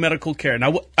unlimited free medical care.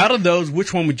 Now, out of those,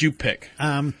 which one would you pick?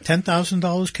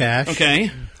 $10,000 cash.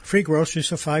 Okay. Free groceries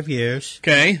for 5 years.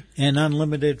 Okay. And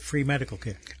unlimited free medical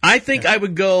care. I think I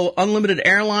would go unlimited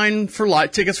airline for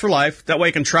life, tickets for life. That way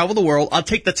I can travel the world. I'll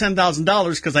take the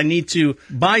 $10,000 because I need to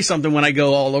buy something when I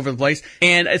go all over the place.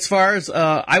 And as far as,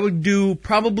 I would do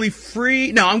probably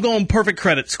free. No, I'm going perfect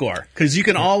credit score because you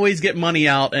can always get money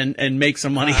out and make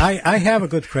some money. I have a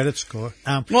good credit score.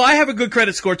 Well, I have a good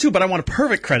credit score too, but I want a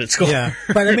perfect credit score. Yeah.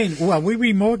 But I mean, we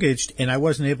remortgaged and I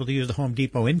wasn't able to use the Home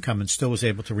Depot income and still was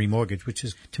able to remortgage, which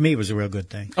is, to me, was a real good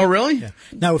thing. Oh, really? Yeah.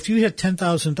 Now, if you had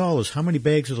 $10,000, how many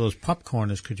bags of those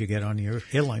popcorners could you get on your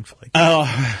airline flight? Oh,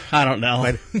 I don't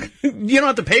know. You don't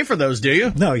have to pay for those, do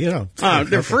you? No, you don't.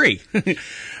 They're free.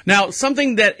 Now,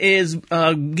 something that is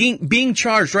being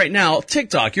charged right now,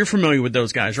 TikTok. You're familiar with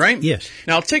those guys, right? Yes.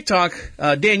 Now, TikTok,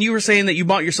 Dan, you were saying that you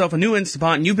bought yourself a new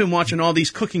Instapot, and you've been watching all these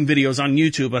cooking videos on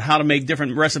YouTube on how to make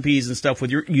different recipes and stuff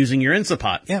with using your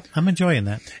Instapot. Yep, I'm enjoying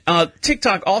that.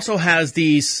 TikTok also has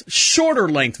these shorter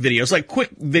length videos, like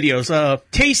quick videos.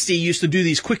 Tasty used to do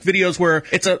these quick videos where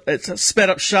it's a sped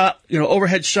up shot,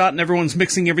 overhead shot, and everyone's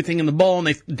mixing everything in the bowl, and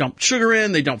they dump sugar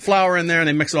in, they dump flour in there, and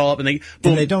they mix it all up, and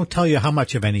they don't tell you how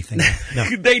much of anything. No.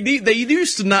 They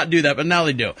used to not do that, but now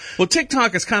they do. Well,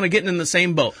 TikTok is kind of getting in the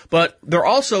same boat, but they're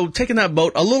also taking that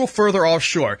boat a little further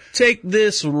offshore. Take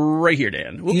this right here,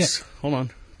 Dan. Whoops. Yeah. Hold on.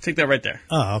 Take that right there.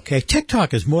 Oh, okay.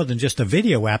 TikTok is more than just a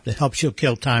video app that helps you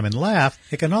kill time and laugh.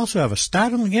 It can also have a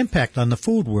startling impact on the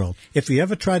food world. If you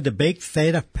ever tried to bake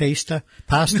feta pasta,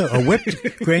 or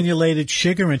whipped granulated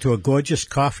sugar into a gorgeous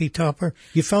coffee topper,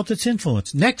 you felt its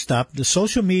influence. Next up, the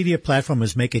social media platform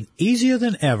is making it easier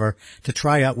than ever to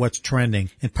try out what's trending.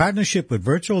 In partnership with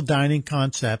Virtual Dining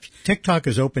Concepts, TikTok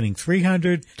is opening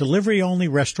 300 delivery-only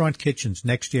restaurant kitchens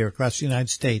next year across the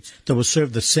United States that will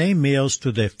serve the same meals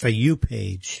through the For You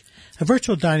page. A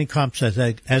Virtual Dining Concept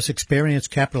has experience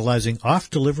capitalizing off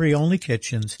delivery-only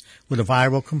kitchens with a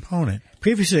viral component.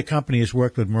 Previously, the company has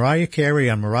worked with Mariah Carey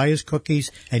on Mariah's Cookies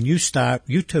and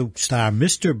YouTube star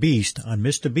Mr. Beast on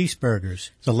Mr. Beast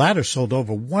Burgers. The latter sold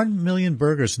over 1 million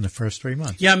burgers in the first 3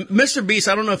 months. Yeah, Mr. Beast,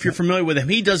 I don't know if you're familiar with him.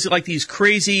 He does like these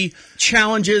crazy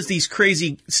challenges, these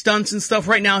crazy stunts and stuff.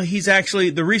 Right now, he's actually,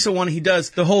 the recent one he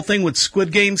does, the whole thing with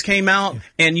Squid Games came out,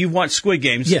 and you've watched Squid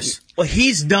Games. Yes. Well,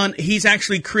 he's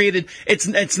actually created,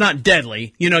 it's not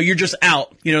deadly. You're just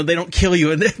out. They don't kill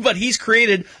you. But he's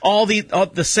created all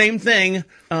the same thing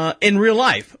in real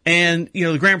life. And,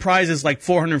 the grand prize is like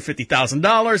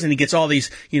 $450,000, and he gets all these,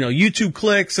 YouTube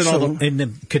clicks and and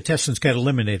the contestants get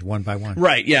eliminated one by one.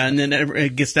 Right, yeah, and then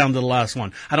it gets down to the last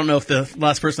one. I don't know if the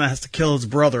last person has to kill his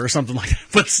brother or something like that,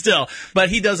 but still. But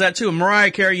he does that too. And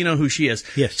Mariah Carey, you know who she is.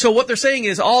 Yes. So what they're saying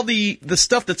is all the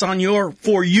stuff that's on your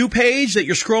For You page that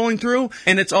you're scrolling through,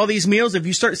 and it's all these meals. If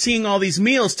you start seeing all these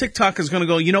meals, TikTok is going to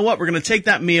go, you know what, we're going to take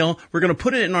that meal, we're going to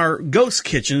put it in our ghost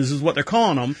kitchens is what they're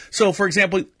calling them. So, for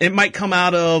example, it might come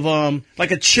out of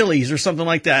like a Chili's or something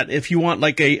like that. If you want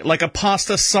like a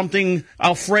pasta something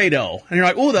Alfredo, and you're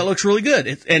like, oh, that looks really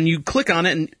good, and you click on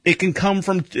it, and it can come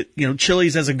from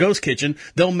Chili's as a ghost kitchen.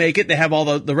 They'll make it. They have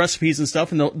all the recipes and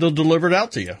stuff, and they'll deliver it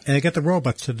out to you. And they get the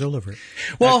robots to deliver it.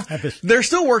 Well, they're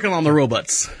still working on the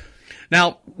robots.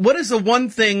 Now, what is the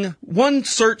one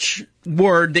search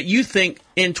word that you think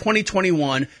in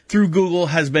 2021 through Google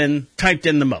has been typed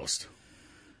in the most?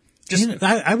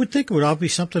 I would think it would all be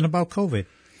something about COVID.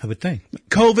 I would think.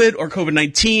 COVID or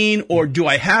COVID-19, or do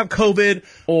I have COVID,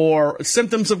 or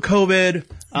symptoms of COVID,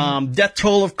 death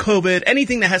toll of COVID,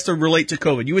 anything that has to relate to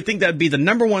COVID. You would think that would be the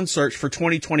number one search for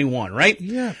 2021, right?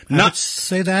 Yeah. Not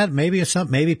say that. Maybe it's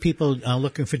something. Maybe people are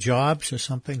looking for jobs or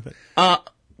something. But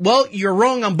Well, you're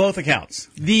wrong on both accounts.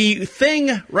 The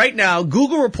thing right now,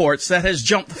 Google reports that has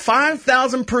jumped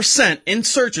 5,000% in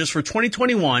searches for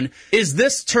 2021 is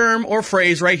this term or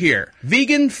phrase right here.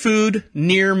 Vegan food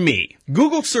near me.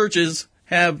 Google searches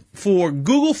have, for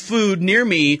Google food near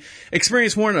me,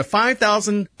 experienced more than a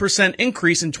 5,000%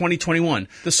 increase in 2021.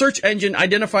 The search engine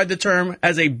identified the term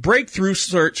as a breakthrough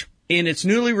search in its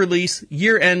newly released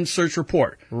year-end search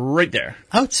report. Right there.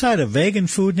 Outside of vegan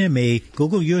food near me,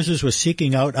 Google users were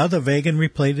seeking out other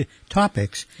vegan-related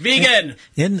topics. Vegan!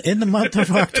 In the month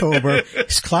of October,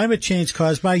 is climate change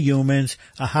caused by humans,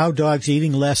 how dogs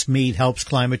eating less meat helps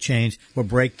climate change, were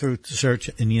breakthrough search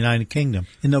in the United Kingdom.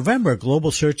 In November,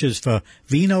 global searches for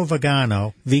vino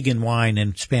vegano, vegan wine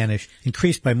in Spanish,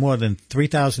 increased by more than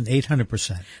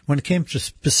 3,800%. When it came to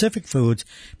specific foods,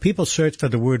 people searched for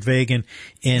the word vegan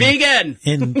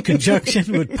in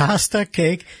conjunction with pasta,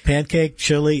 cake, pancake,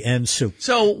 chili, and soup.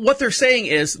 So what they're saying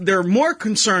is they're more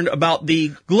concerned about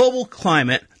the global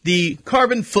climate, the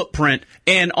carbon footprint,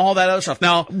 and all that other stuff.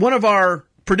 Now, one of our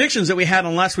predictions that we had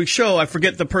on last week's show, I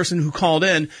forget the person who called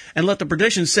in and let the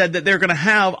prediction, said that they're going to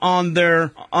have on their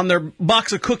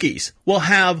box of cookies, we'll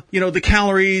have, the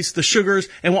calories, the sugars,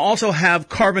 and we'll also have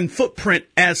carbon footprint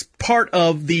as part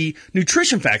of the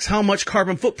nutrition facts. How much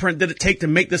carbon footprint did it take to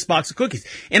make this box of cookies?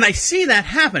 And I see that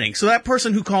happening. So that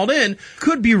person who called in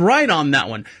could be right on that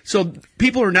one. So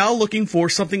people are now looking for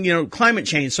something, climate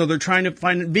change. So they're trying to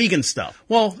find vegan stuff.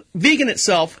 Well, vegan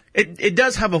itself, it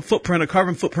does have a footprint, a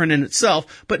carbon footprint in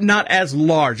itself, but not as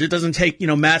large. It doesn't take,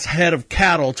 Matt's head of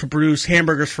cattle to produce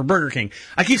hamburgers for Burger King.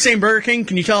 I keep saying Burger King.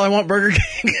 Can you tell I want Burger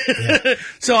King? Yeah.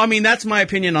 So, that's my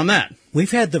opinion on that.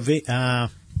 We've had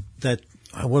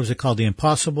what was it called? The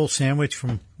Impossible Sandwich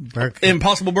from Burger King.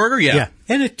 Impossible Burger? Yeah. Yeah.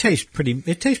 And it tastes pretty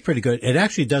good. It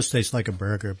actually does taste like a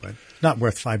burger, but not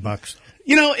worth $5.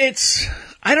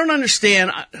 I don't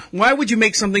understand. Why would you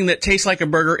make something that tastes like a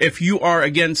burger if you are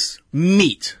against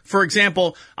meat? For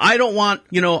example, I don't want,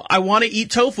 I want to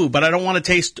eat tofu, but I don't want it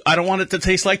to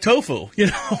taste like tofu,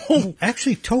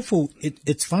 Actually, tofu,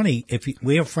 it's funny.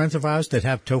 We have friends of ours that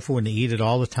have tofu and they eat it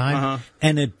all the time. Uh-huh.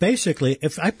 And it basically,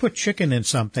 if I put chicken in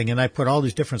something and I put all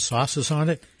these different sauces on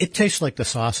it, it tastes like the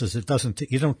sauces.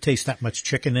 You don't taste that much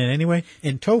chicken in anyway.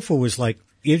 And tofu is like,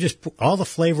 you just put all the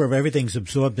flavor of everything's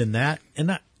absorbed in that,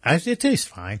 and it tastes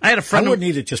fine. I had a friend. I wouldn't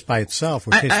eat it just by itself.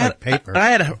 It tastes like paper. I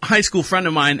had a high school friend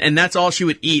of mine, and that's all she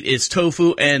would eat is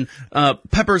tofu and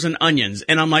peppers and onions.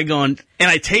 And I'm like going, and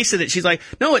I tasted it. She's like,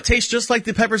 no, it tastes just like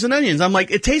the peppers and onions. I'm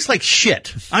like, it tastes like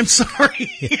shit. I'm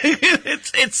sorry.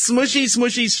 It's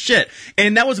smushy shit.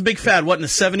 And that was a big fad. What, in the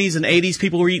 70s and 80s,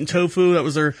 people were eating tofu. That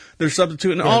was their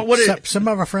substitute. And some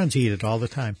of our friends eat it all the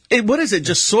time. What is it?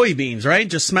 Just soybeans, right?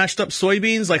 Just smashed up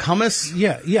soybeans like hummus?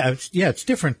 Yeah. It's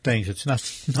different things. It's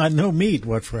not no meat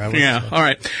whatsoever. Yeah. All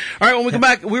right. When we come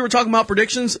back, we were talking about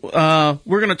predictions. We're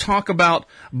going to talk about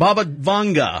Baba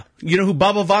Vanga. You know who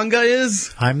Baba Vanga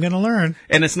is? I'm going to learn.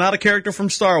 And it's not a character from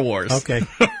Star Wars. Okay.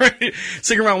 All right.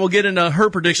 Stick around. We'll get into her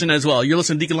prediction as well. You're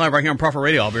listening to Deacon Live right here on Prophet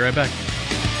Radio. I'll be right back.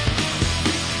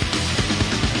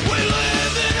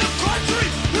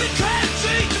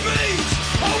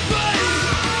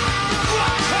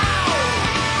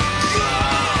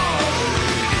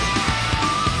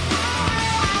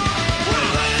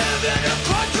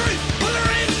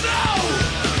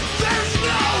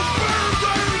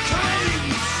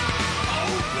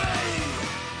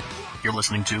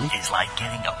 Listening to It's like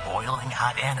getting a boiling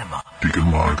hot enema.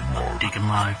 Deacon Live. Deacon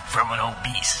Live. From an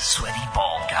obese, sweaty,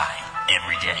 bald guy.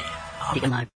 Every day. Deacon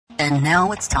Live. And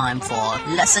now it's time for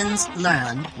Lessons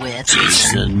Learned with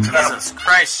Jason. Jesus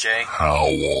Christ, Jay.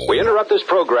 Howell. We interrupt this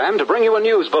program to bring you a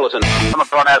news bulletin. I'm a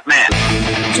grown-ass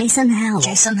man. Jason Howell.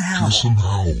 Jason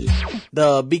Howell.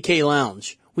 The BK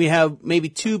Lounge. We have maybe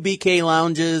 2 BK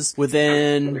lounges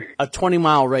within a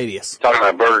 20-mile radius. Talking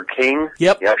about Burger King?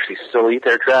 Yep. You actually still eat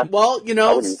there, Trev? Well,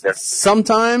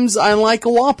 sometimes I like a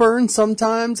Whopper and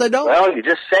sometimes I don't. Well, you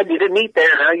just said you didn't eat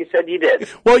there. Now you said you did.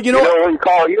 Well, you know what we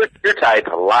call you? Your type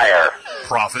of liar.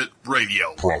 Prophet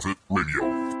Radio. Prophet Radio.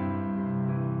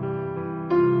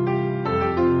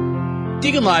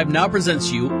 Deacon Live now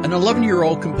presents you an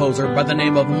 11-year-old composer by the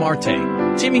name of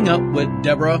Marte, teaming up with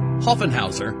Deborah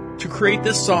Hoffenhauser to create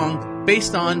this song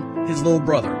based on his little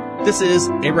brother. This is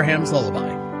Abraham's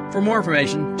Lullaby. For more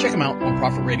information, check him out on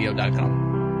ProphetRadio.com.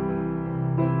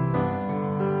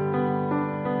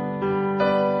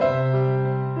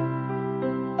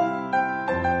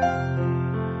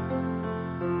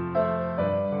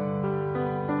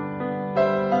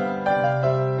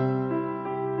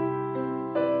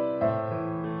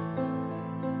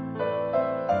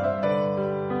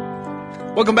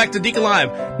 Welcome back to Deacon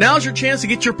Live. Now's your chance to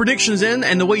get your predictions in,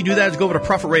 and the way you do that is go over to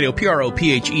Prophet Radio, Prophet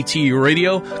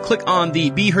Radio. Click on the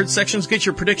Be Heard sections, get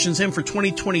your predictions in for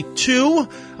 2022.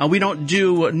 We don't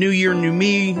do New Year, New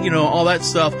Me, all that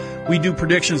stuff. We do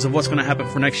predictions of what's going to happen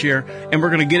for next year, and we're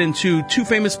going to get into two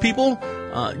famous people.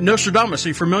 Nostradamus, are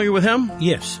you familiar with him?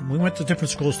 Yes, we went to different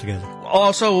schools together.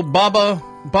 Also, Baba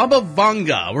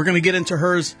Vanga. We're going to get into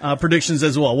her predictions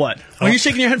as well. What? What are you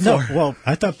shaking your head for? No, well,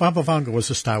 I thought Baba Vanga was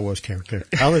a Star Wars character.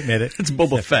 I'll admit it. It's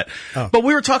Boba Fett. Oh. But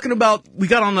we were talking about, we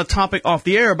got on the topic off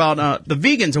the air about the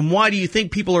vegans and why do you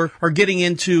think people are getting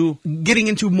into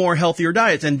more healthier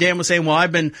diets? And Dan was saying, well,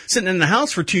 I've been sitting in the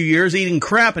house for 2 years eating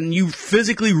crap, and you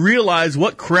physically realize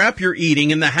what crap you're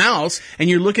eating in the house, and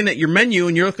you're looking at your menu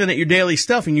and you're looking at your daily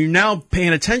stuff, and you're now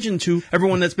paying attention to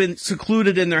everyone that's been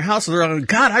secluded in their house. They're like,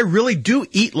 God, I really do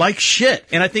eat like shit.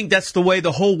 And I think that's the way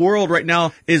the whole world right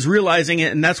now is realizing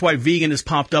it, and that's why vegan has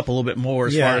popped up a little bit more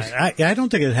as far as... I don't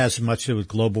think it has much to do with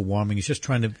global warming. It's just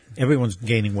everyone's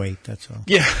gaining weight, that's all.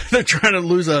 Yeah, they're trying to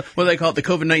lose what do they call it, the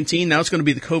COVID-19? Now it's going to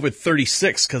be the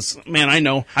COVID-36, because, man, I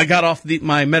know. I got off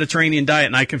my Mediterranean diet,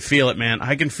 and I can feel it, man.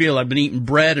 I can feel it. I've been eating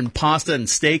bread and pasta and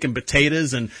steak and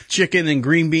potatoes and chicken and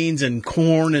green beans and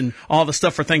corn and all the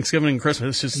stuff for Thanksgiving and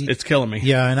Christmas. It's killing me.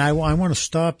 Yeah, and I want to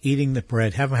stop eating the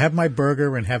bread. Have my burger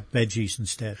and have veggies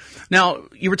instead. Now,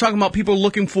 you were talking about people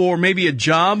looking for maybe a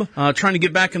job, trying to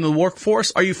get back into the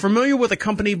workforce. Are you familiar with a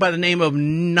company by the name of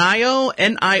NIO?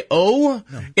 N-I-O?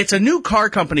 No. It's a new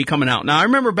car company coming out. Now, I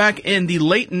remember back in the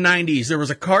late 90s, there was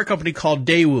a car company called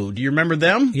Daewoo. Do you remember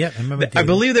them? Yeah, I remember Daewoo. I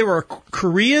believe they were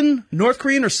Korean, North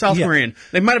Korean or South Korean.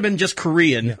 They might have been just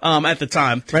Korean at the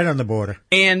time. Right on the border.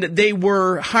 And they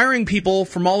were hiring people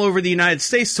from all over the United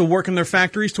States to work in their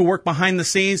factories, to work behind the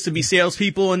scenes, to be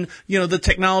salespeople and, the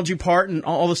technology part and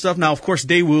all the stuff. Now, of course,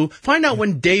 Daewoo. Find out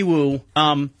when Daewoo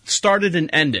started and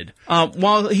ended.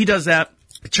 While he does that,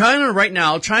 China right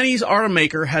now, Chinese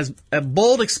automaker has a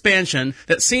bold expansion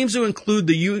that seems to include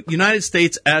the United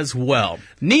States as well.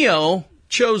 NIO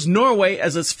chose Norway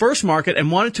as its first market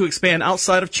and wanted to expand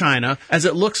outside of China, as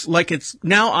it looks like it's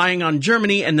now eyeing on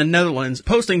Germany and the Netherlands,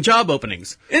 posting job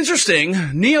openings. Interesting,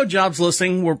 NIO jobs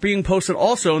listing were being posted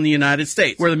also in the United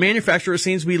States, where the manufacturer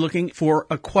seems to be looking for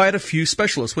quite a few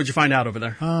specialists. What'd you find out over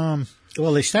there?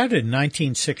 Well, they started in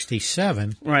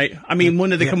 1967. Right. I mean, when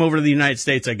did they come over to the United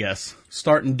States, I guess?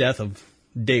 Start and death of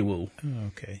Daewoo.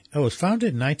 Okay. Oh, it was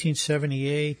founded in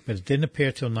 1978, but it didn't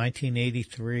appear till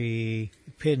 1983. It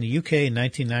appeared in the UK in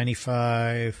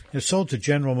 1995. It was sold to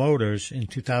General Motors in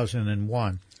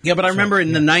 2001. Yeah, but I remember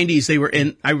in the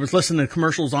 90s, I was listening to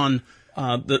commercials on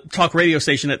the talk radio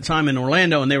station at the time in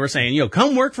Orlando, and they were saying,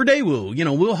 come work for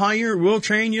Daewoo. We'll hire, we'll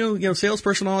train you,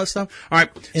 salesperson, all that stuff. All right.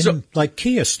 And so, like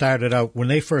Kia started out, when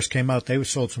they first came out, they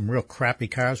sold some real crappy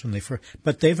cars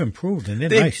but they've improved and they're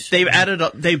nice. They've added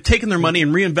up, they've taken their money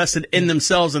and reinvested in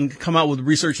themselves and come out with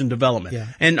research and development. Yeah.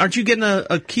 And aren't you getting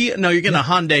a Kia? No, you're getting a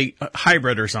Hyundai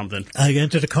hybrid or something. I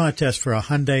entered a contest for a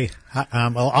Hyundai,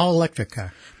 all-electric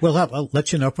car. I'll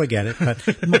let you know if I get it.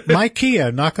 But my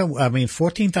Kia,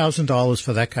 $14,000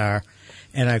 for that car,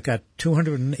 and I've got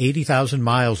 280,000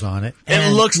 miles on it.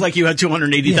 It looks like you had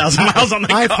 280,000 miles on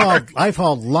that car. I've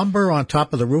hauled lumber on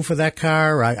top of the roof of that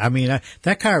car.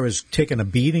 That car is taking a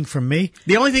beating from me.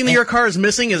 The only thing that your car is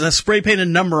missing is a spray painted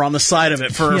number on the side of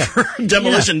it for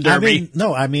demolition derby.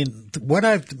 What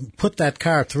I've put that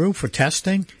car through for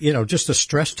testing, just a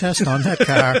stress test on that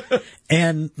car.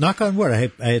 And knock on wood,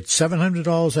 I had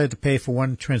 $700 I had to pay for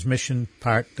one transmission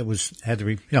part that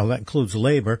includes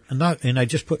labor. And I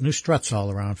just put new struts all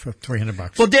around for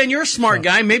 $300. Well, Dan, you're a smart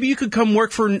guy. Maybe you could come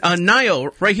work for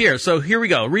NIO right here. So here we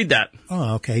go. Read that.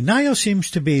 Oh, okay. NIO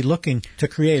seems to be looking to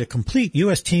create a complete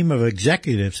U.S. team of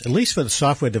executives, at least for the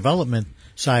software development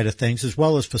side of things, as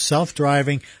well as for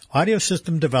self-driving, audio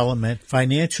system development,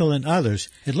 financial, and others.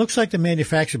 It looks like the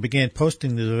manufacturer began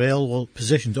posting the available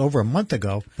positions over a month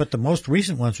ago, but the most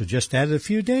recent ones were just added a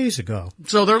few days ago.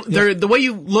 So the way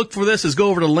you look for this is go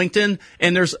over to LinkedIn,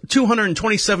 and there's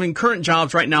 227 current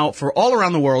jobs right now for all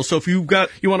around the world. So if you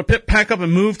want to pack up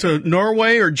and move to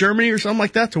Norway or Germany or something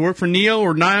like that to work for NIO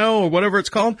or whatever it's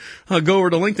called, go over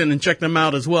to LinkedIn and check them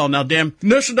out as well. Now, Dan,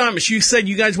 Nostradamus, you said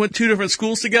you guys went 2 different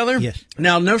schools together? Yes.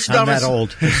 Now, Nostradamus... I'm that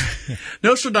old.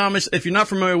 Nostradamus Nostradamus, if you're not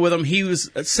familiar with him, he was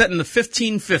set in the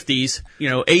 1550s,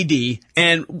 AD,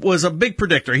 and was a big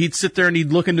predictor. He'd sit there and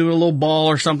he'd look into a little ball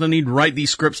or something. He'd write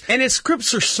these scripts. And his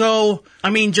scripts are so,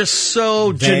 just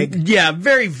so vague.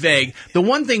 Very vague. The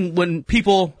one thing when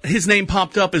his name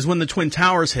popped up is when the Twin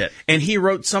Towers hit. And he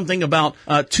wrote something about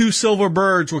 2 silver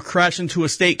birds would crash into a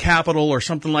state capitol or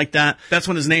something like that. That's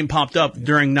when his name popped up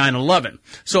during 9/11.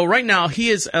 So right now he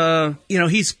is,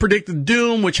 he's predicted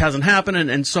doom, which hasn't happened,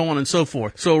 and so on and so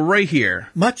forth. So right here.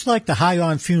 Much like the high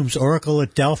on fumes oracle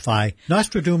at Delphi,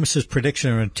 Nostradamus'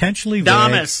 predictions are intentionally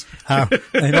vague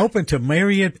and open to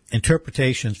myriad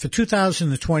interpretations. For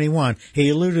 2021, he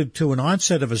alluded to an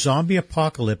onset of a zombie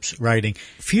apocalypse, writing,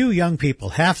 "Few young people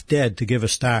half dead to give a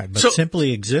start, but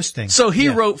simply existing." So he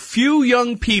wrote, "Few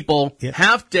young people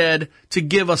half dead to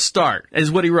give a start,"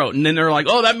 is what he wrote. And then they're like,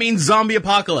 "Oh, that means zombie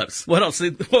apocalypse." What else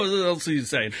are you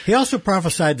saying? He also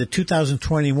prophesied that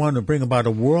 2021 would bring about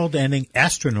a world-ending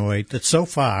asteroid that so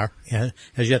far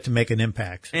has yet to make an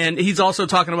impact. And he's also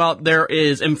talking about there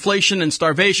is inflation and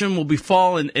starvation will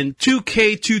befall in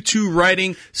 2K22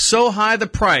 writing, "So high the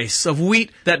price of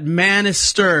wheat that man is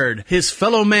stirred, his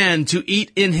fellow man to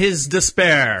eat in his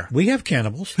despair." We have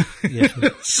cannibals. Yes.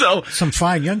 So some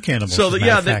fine young cannibals. So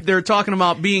they're talking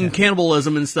about being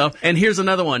cannibalism and stuff. And here's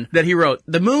another one that he wrote: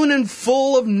 "The moon in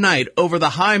full of night over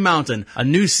the high mountain, a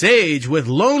new sage with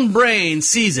lone brain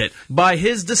sees it. By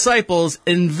his disciples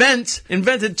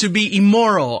invented to be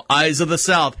immoral, eyes of the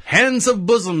south, hands of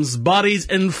bosoms, bodies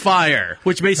in fire."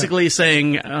 Which basically is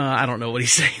saying, I don't know what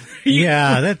he's saying.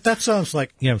 Yeah, that sounds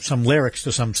like, some lyrics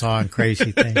to some song,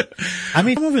 crazy thing. I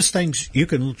mean, some of his things, you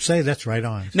can say that's right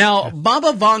on. Now,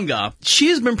 Baba Vanga,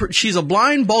 she's a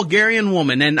blind Bulgarian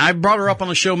woman, and I brought her up on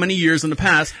the show many years in the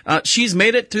past. She's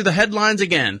made it to the headlines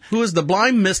again. Who is the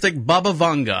blind mystic Baba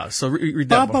Vanga? So read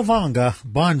that. Baba Vanga,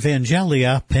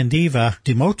 Bonvangelia Pendiva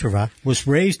Dimitrova, was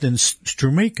raised in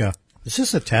Strumica. Is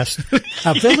this a test?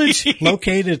 A village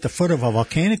located at the foot of a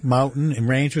volcanic mountain and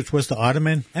range which was the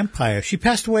Ottoman Empire. She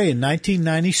passed away in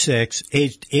 1996,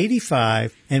 aged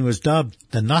 85, and was dubbed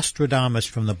the Nostradamus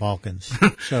from the Balkans.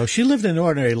 So she lived an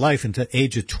ordinary life until the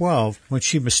age of 12 when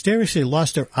she mysteriously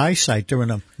lost her eyesight during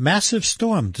a massive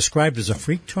storm described as a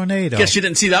freak tornado. Guess you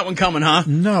didn't see that one coming, huh?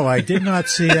 No, I did not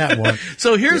see that one.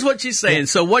 So here's what she's saying.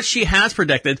 So what she has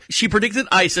predicted, she predicted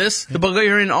ISIS. The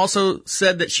Bulgarian also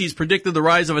said that she's predicted the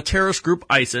rise of a terrorist group,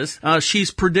 ISIS.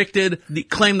 She's predicted,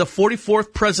 claimed the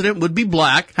 44th president would be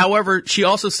black. However, she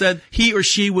also said he or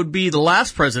she would be the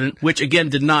last president, which again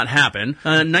did not happen.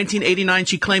 In 1989,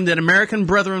 she claimed that American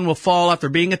brethren will fall after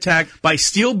being attacked by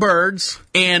steel birds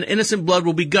and innocent blood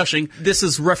will be gushing. This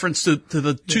is reference to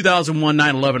the 2001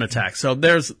 9/11 attack. So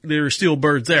there are steel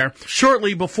birds there.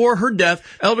 Shortly before her death,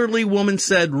 elderly woman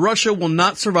said Russia will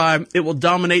not survive. It will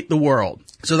dominate the world.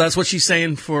 So that's what she's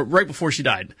saying for right before she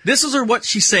died. This is what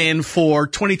she's saying for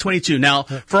 2022. Now,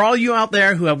 for all you out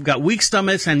there who have got weak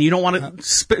stomachs and you don't want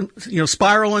to,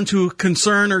 spiral into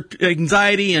concern or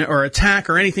anxiety or attack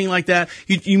or anything like that,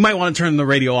 you might want to turn the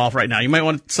radio off right now. You might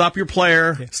want to stop your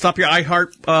player, stop your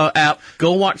iHeart app,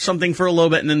 go watch something for a little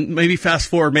bit, and then maybe fast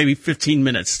forward maybe 15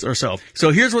 minutes or so.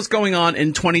 So here's what's going on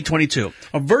in 2022.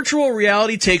 A virtual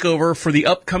reality takeover for the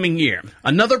upcoming year.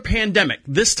 Another pandemic,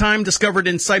 this time discovered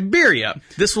in Siberia.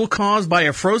 This will caused by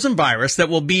a frozen virus that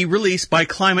will be released by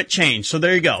climate change. So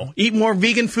there you go. Eat more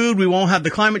vegan food. We won't have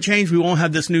the climate change. We won't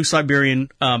have this new Siberian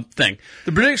thing.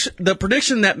 The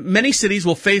prediction that many cities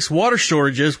will face water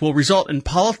shortages will result in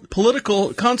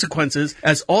political consequences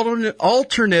as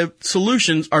alternative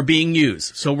solutions are being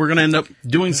used. So we're going to end up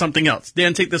doing something else.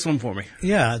 Dan, take this one for me.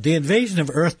 Yeah, the invasion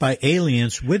of Earth by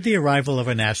aliens with the arrival of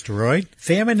an asteroid,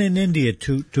 famine in India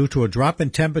due to a drop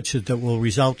in temperatures that will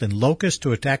result in locusts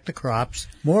to attack the crops,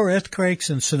 more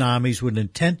earthquakes and tsunamis with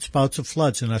intense bouts of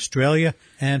floods in Australia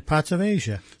and parts of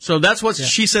Asia. So that's what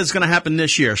she says is going to happen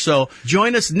this year. So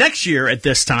join us next year at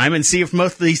this time and see if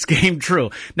most of these came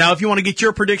true. Now, if you want to get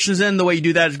your predictions in, the way you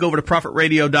do that is go over to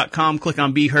ProfitRadio.com, click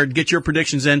on Be Heard, get your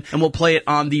predictions in, and we'll play it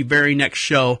on the very next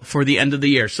show for the end of the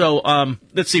year. So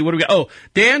let's see, what do we got? Oh,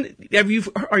 Dan,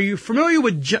 are you familiar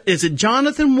with, is it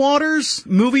Jonathan Waters,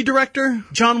 movie director?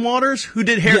 John Waters, who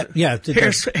did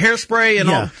Hairspray and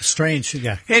all. Strange,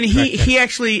 yeah. And he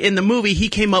actually, in the movie, he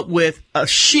came up with a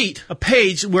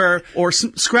page or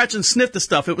scratch and sniff the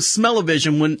stuff. It was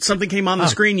smell-o-vision. When something came on the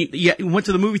screen, you went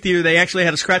to the movie theater, they actually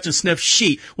had a scratch and sniff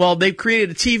sheet. Well, they've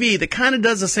created a TV that kind of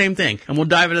does the same thing. And we'll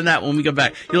dive into that when we get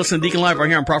back. You listen to Deacon Live right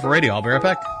here on Prophet Radio. I'll be right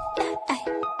back.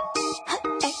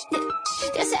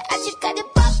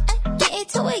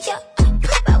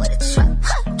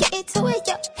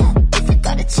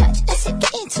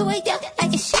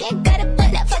 She ain't got a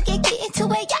butt up, fuck it, get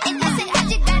into it, yeah. And I said, I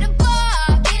just got a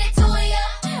ball, get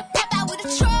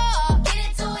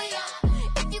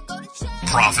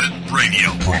Prophet Radio.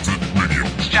 Prophet Radio.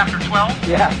 It's chapter 12.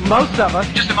 Yeah, most of us.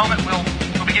 In just a moment, we'll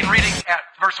begin reading at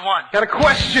verse 1. Got a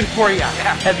question for you.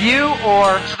 Yeah. Have you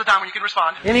or This is the time when you can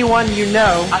respond. anyone you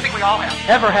know I think we all have.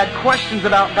 ever had questions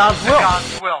about God's will?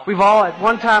 God's will. We've all at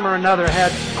one time or another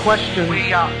had questions.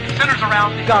 It centers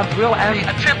around God's will the and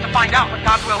attempt to find out what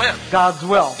God's will is. God's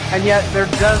will. And yet there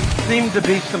does seem to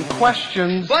be some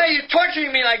questions Why are you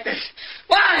torturing me like this?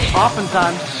 Why?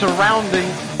 oftentimes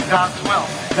surrounding God's will.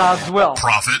 God's will.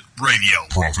 Prophet Radio.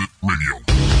 Prophet Radio.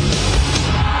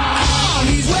 On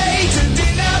his way to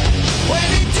dinner,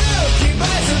 when he took him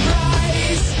by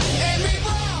surprise,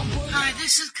 Hi,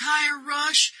 this is Kaya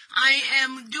Rush. I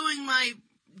am doing my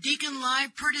Deacon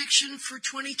Live prediction for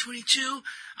 2022.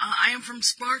 I am from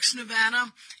Sparks,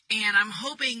 Nevada, and I'm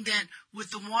hoping that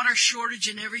with the water shortage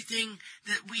and everything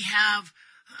that we have,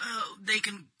 they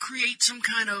can create some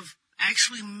kind of,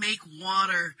 actually make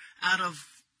water out of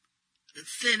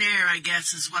thin air, I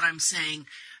guess is what I'm saying,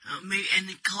 maybe,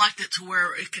 and collect it to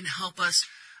where it can help us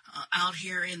out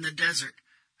here in the desert.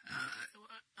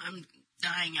 I'm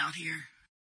dying out here.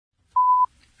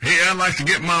 Hey, I'd like to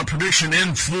get my prediction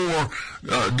in for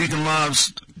Deacon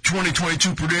Live's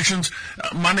 2022 predictions.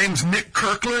 My name's Nick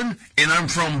Kirkland, and I'm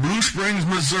from Blue Springs,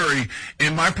 Missouri.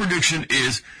 And my prediction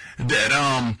is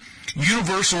that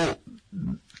Universal,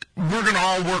 we're going to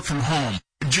all work from home.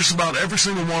 Just about every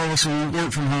single one of us will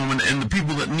work from home, and the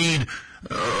people that need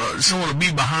someone to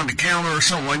be behind the counter or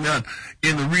something like that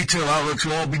in the retail outlets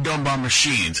will all be done by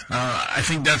machines. I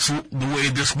think that's the way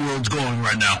this world's going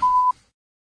right now.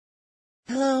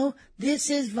 Hello, this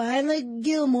is Violet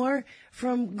Gilmore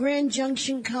from Grand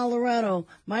Junction, Colorado.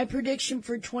 My prediction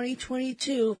for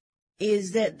 2022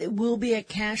 is that it will be a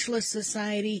cashless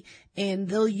society, and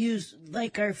they'll use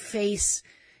like our face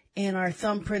and our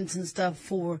thumbprints and stuff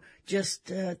for just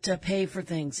to pay for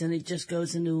things, and it just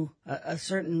goes into a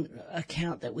certain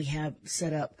account that we have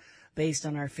set up based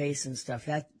on our face and stuff.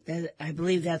 That I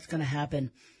believe that's going to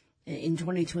happen in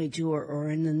 2022 or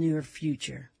in the near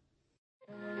future.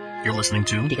 You're listening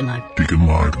to Deacon Live. Deacon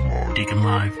Live. Deacon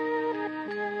Live.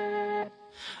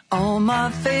 All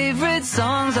my favorite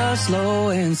songs are slow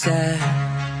and sad.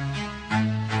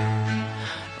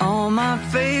 All my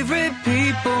favorite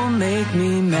people make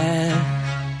me mad.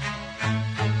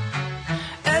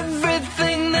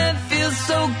 Everything that feels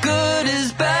so good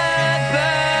is bad,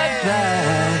 bad,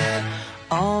 bad.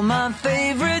 All my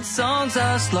favorite songs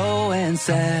are slow and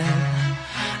sad.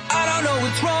 I don't know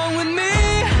what's wrong with me.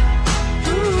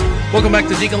 Welcome back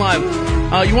to Deacon Live.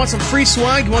 You want some free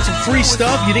swag? You want some free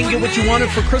stuff? You didn't get what you wanted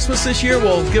for Christmas this year?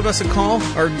 Well, give us a call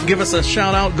or give us a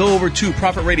shout out. Go over to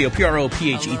Prophet Radio,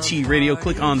 Prophet Radio.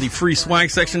 Click on the free swag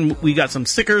section. We got some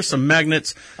stickers, some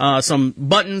magnets, some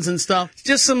buttons and stuff.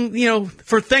 Just some,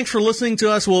 thanks for listening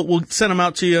to us. We'll send them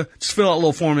out to you. Just fill out a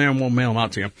little form there and we'll mail them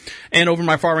out to you. And over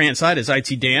my far right side is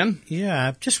IT Dan. Yeah,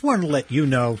 I just wanted to let you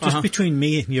know, just between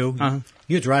me and you,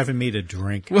 you're driving me to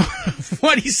drink.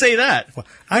 Why do you say that? Well,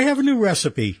 I have a new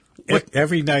recipe.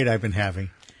 Every night I've been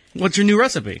having. What's your new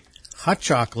recipe? Hot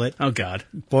chocolate. Oh, God.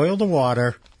 Boil the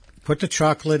water, put the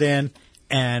chocolate in,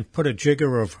 and put a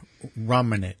jigger of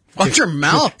rum in it. Watch your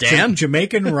mouth, Dan.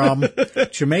 Jamaican rum,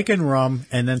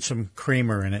 and then some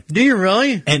creamer in it. Do you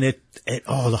really? And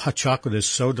the hot chocolate is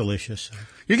so delicious.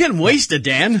 You're getting wasted,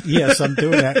 Dan. Yes, I'm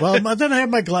doing that. Well, then I have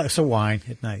my glass of wine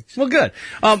at night. Well, good.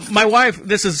 My wife,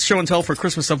 this is show and tell for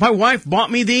Christmas stuff. My wife bought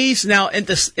me these. Now, at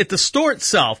the store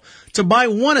itself, to buy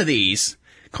one of these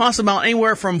costs about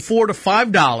anywhere from $4 to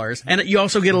 $5, and you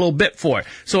also get a little bit for it.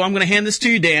 So I'm going to hand this to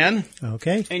you, Dan.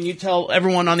 Okay. And you tell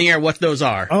everyone on the air what those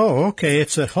are. Oh, okay.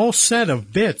 It's a whole set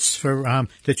of bits for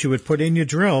that you would put in your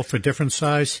drill for different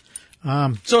size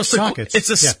sockets.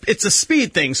 It's a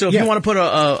speed thing. So if you want to put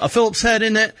a Phillips head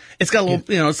in it, it's got a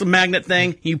little, it's a magnet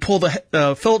thing. You pull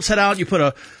the Phillips head out, you put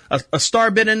a star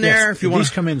bit in there. Yes, if you want,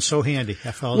 these come in so handy.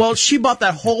 Well, she bought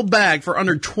that whole bag for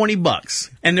under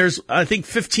 $20, and there's I think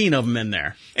 15 of them in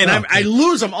there, and I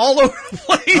lose them all over the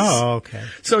place. Oh, okay.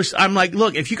 So I'm like,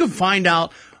 look, if you can find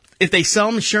out if they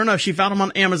sell them, sure enough, she found them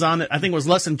on Amazon. I think it was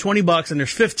less than $20, and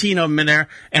there's 15 of them in there,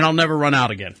 and I'll never run out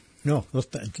again. No,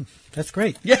 that's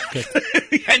great. Yeah,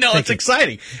 I know. It's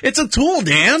exciting. It's a tool,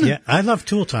 Dan. Yeah, I love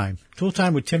Tool Time. Tool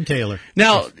Time with Tim Taylor.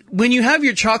 Now, when you have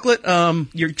your chocolate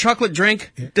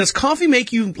drink, does coffee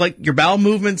make you, like, your bowel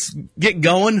movements get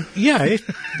going? Yeah.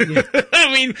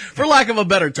 I mean, for lack of a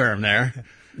better term there.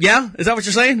 Yeah? Is that what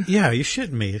you're saying? Yeah, you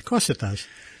shouldn't be. Of course it does.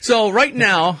 So right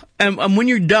now, and when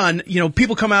you're done,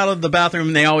 people come out of the bathroom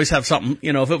and they always have something.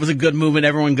 If it was a good movement,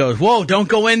 everyone goes, "Whoa, don't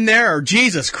go in there!" Or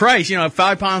 "Jesus Christ,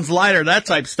 5 pounds lighter," that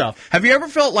type of stuff. Have you ever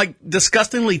felt like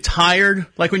disgustingly tired,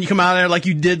 like when you come out of there, like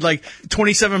you did like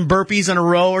 27 burpees in a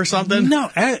row or something?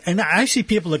 No, and I see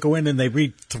people that go in and they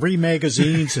read 3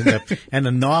 magazines and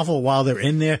a novel while they're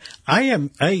in there. I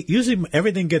usually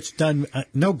everything gets done,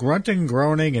 no grunting,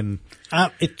 groaning, and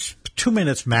it's 2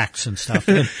 minutes max and stuff.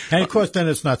 And of course, then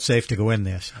it's not safe to go in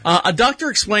there. So. A doctor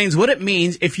explains what it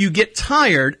means if you get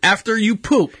tired after you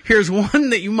poop. Here's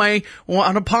one that you might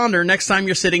want to ponder next time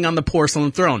you're sitting on the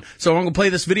porcelain throne. So I'm going to play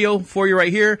this video for you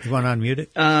right here. You want to unmute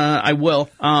it? I will.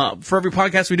 For every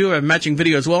podcast we do, I have a matching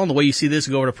video as well. And the way you see this,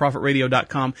 go over to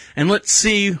profitradio.com. And let's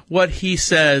see what he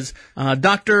says.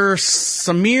 Dr.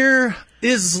 Samir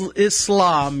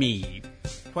Islami.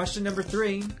 Question number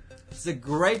 3. This is a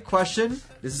great question.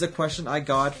 This is a question I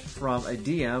got from a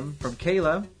DM from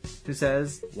Kayla, who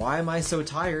says, "Why am I so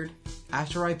tired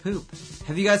after I poop?"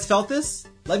 Have you guys felt this?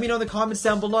 Let me know in the comments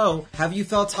down below. Have you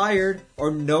felt tired or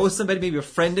know somebody, maybe a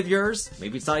friend of yours,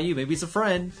 maybe it's not you, maybe it's a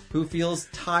friend, who feels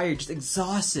tired, just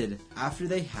exhausted after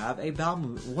they have a bowel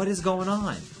movement? What is going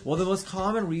on? Well, the most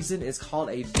common reason is called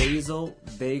a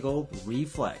vasovagal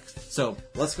reflex. So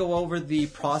let's go over the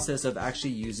process of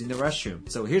actually using the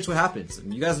restroom. So here's what happens.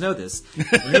 And you guys know this.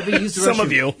 Whenever you use the restroom, Some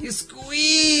of you. You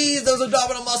squeeze those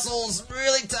abdominal muscles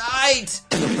really tight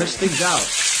to push things out.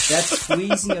 That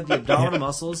squeezing of the abdominal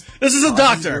muscles. This is a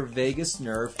causes doctor. Your vagus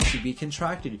nerve to be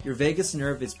contracted. Your vagus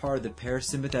nerve is part of the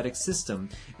parasympathetic system,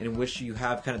 in which you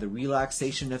have kind of the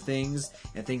relaxation of things,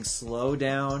 and things slow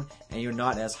down, and you're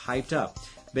not as hyped up.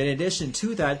 But in addition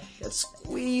to that, that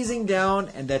squeezing down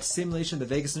and that stimulation of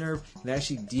the vagus nerve can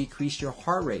actually decrease your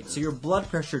heart rate. So your blood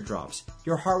pressure drops.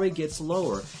 Your heart rate gets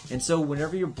lower. And so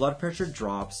whenever your blood pressure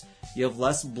drops, you have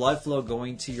less blood flow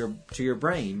going to your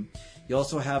brain. You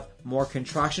also have more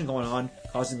contraction going on,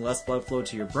 causing less blood flow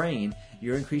to your brain.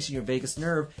 You're increasing your vagus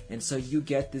nerve, and so you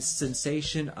get this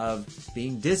sensation of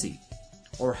being dizzy,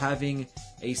 or having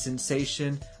a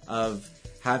sensation of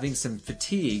having some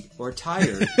fatigue or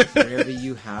tired whenever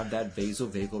you have that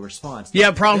vasovagal response. You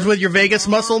have problems with your vagus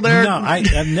muscle there? No,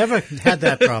 I've never had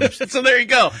that problem. So there you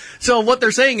go. So what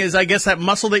they're saying is, I guess that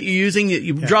muscle that you're using,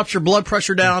 it drops your blood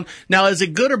pressure down. Now, is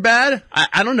it good or bad?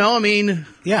 I don't know. I mean...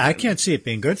 Yeah, I can't see it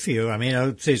being good for you. I mean, I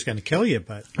would say it's going to kill you,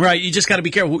 but... Right, you just got to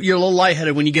be careful. You're a little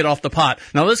lightheaded when you get off the pot.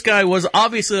 Now, this guy was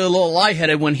obviously a little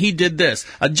lightheaded when he did this.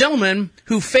 A gentleman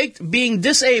who faked being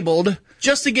disabled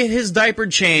just to get his diaper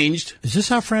changed. Is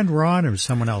this our friend Ron or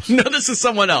someone else? No, this is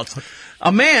someone else.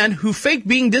 A man who faked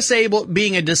being disabled,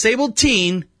 being a disabled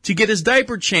teen, to get his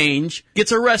diaper changed,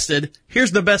 gets arrested.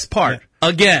 Here's the best part. Yeah.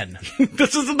 Again.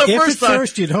 This isn't the first time. If at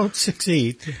first you don't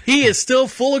succeed. He is still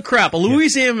full of crap. A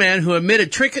Louisiana man who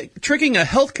admitted tricking a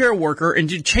healthcare worker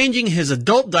into changing his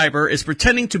adult diaper is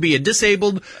pretending to be a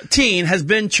disabled teen has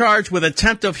been charged with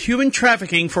attempt of human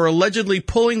trafficking for allegedly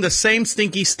pulling the same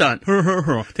stinky stunt.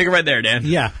 Take it right there, Dan.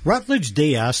 Yeah. Rutledge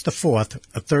Diaz, the fourth,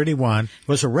 31,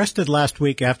 was arrested last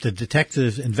week after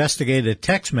detectives investigated a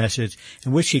text message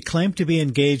in which he claimed to be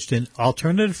engaged in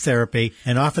alternative therapy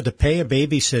and offered to pay a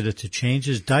babysitter to change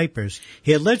his diapers.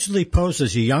 He allegedly posed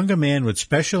as a younger man with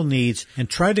special needs and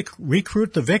tried to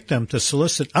recruit the victim to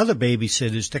solicit other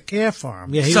babysitters to care for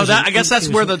him. Yeah, so I guess that's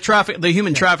where the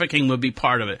human trafficking would be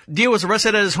part of it. Diaz was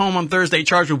arrested at his home on Thursday,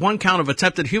 charged with 1 count of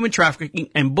attempted human trafficking,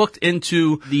 and booked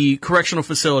into the correctional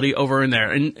facility over in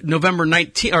there. In November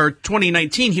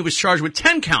 2019, he was charged with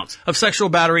 10 counts of sexual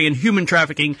battery and human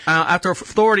trafficking after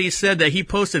authorities said that he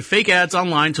posted fake ads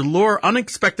online to lure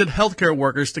unexpected healthcare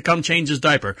workers to come change his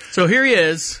diaper. So here he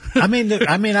is. I mean,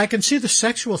 I can see the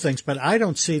sexual things, but I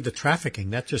don't see the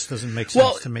trafficking. That just doesn't make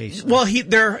sense to me. So. Well,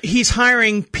 he's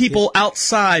hiring people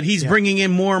outside. He's bringing in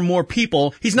more and more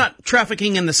people. He's not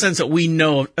trafficking in the sense that we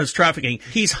know as trafficking.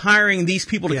 He's hiring these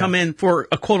people to come in for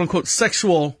a quote-unquote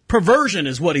sexual perversion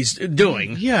is what he's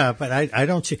doing. Yeah, but I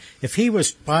don't see... If he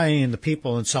was buying the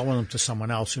people and selling them to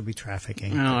someone else, it would be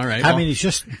trafficking. Oh, all right. I mean, he's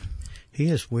just... He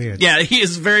is weird. Yeah, he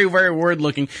is very, very weird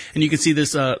looking. And you can see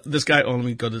this guy. Oh, let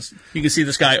me go this. You can see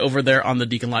this guy over there on the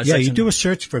Deacon Live section. Yeah, you do a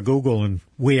search for Google and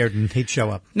weird, and he'd show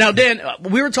up. Now, Dan,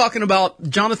 we were talking about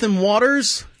Jonathan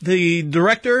Waters, the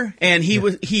director, and he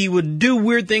would do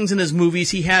weird things in his movies.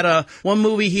 He had one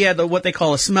movie, he had what they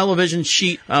call a smell-o-vision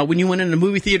sheet. When you went in the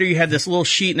movie theater, you had this little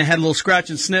sheet, and it had a little scratch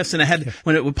and sniffs, and it had,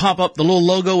 when it would pop up, the little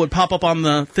logo would pop up on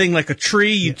the thing like a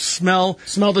tree. You'd smell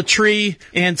the tree,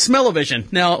 and smell-o-vision.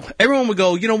 Now, everyone would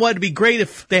go, you know what, it'd be great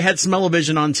if they had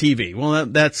smell-o-vision on TV. Well,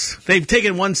 they've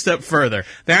taken one step further.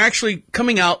 They're actually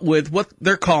coming out with what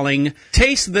they're calling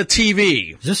Taste the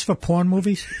TV. Is this for porn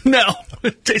movies? No,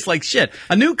 it tastes like shit.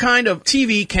 A new new kind of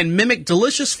TV can mimic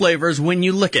delicious flavors when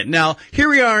you lick it. Now, here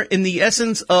we are in the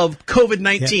essence of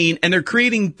COVID-19, and they're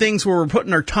creating things where we're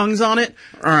putting our tongues on it.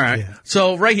 All right. Yeah.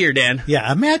 So right here, Dan.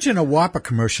 Yeah, imagine a Whopper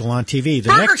commercial on TV.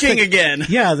 Burger King again.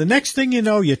 Yeah, the next thing you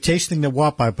know, you're tasting the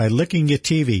Whopper by licking your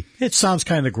TV. It sounds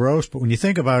kind of gross, but when you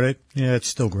think about it, yeah, it's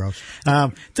still gross.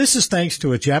 This is thanks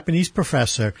to a Japanese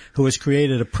professor who has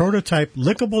created a prototype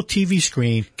lickable TV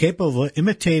screen capable of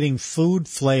imitating food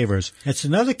flavors. It's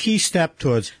another key step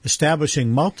towards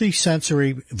establishing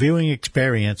multi-sensory viewing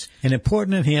experience, an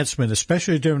important enhancement,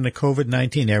 especially during the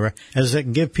COVID-19 era, as it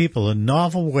can give people a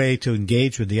novel way to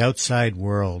engage with the outside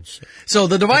world. So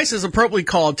the device is appropriately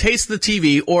called Taste the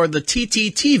TV, or the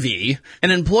TTTV,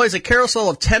 and employs a carousel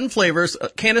of 10 flavors,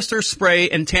 canister, spray,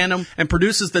 and tandem, and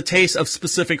produces the taste of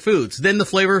specific foods. Then the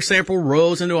flavor sample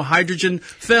rolls into a hydrogen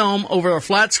film over a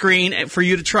flat screen for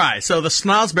you to try. So the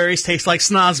snozberries taste like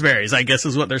snozberries, I guess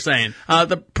is what they're saying.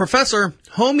 The professor,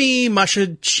 Homi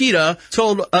Mashishita,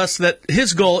 told us that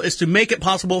his goal is to make it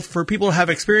possible for people to have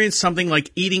experienced something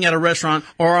like eating at a restaurant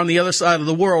or on the other side of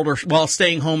the world, or while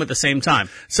staying home at the same time.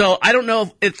 So I don't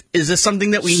know if is this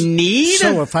something that we need?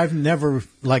 So if I've never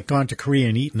gone to Korea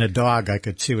and eaten a dog, I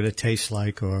could see what it tastes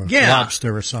like, or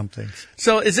lobster or something.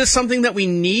 So is this something that we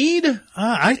need?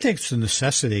 I think it's a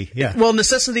necessity, yeah. Well,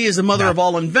 necessity is the mother of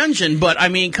all invention, but I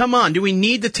mean, come on, do we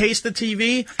need to taste the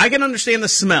TV? I can understand the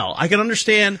smell. I can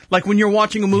understand, like, when you're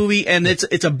watching a movie and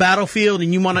it's a battlefield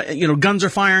and you want to, guns are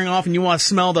firing off and you want to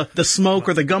smell the smoke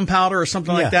or the gunpowder or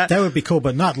something like that. That would be cool,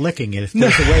 but not licking it. If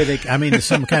there's a way there's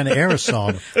some kind of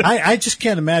aerosol. I just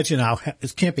can't imagine how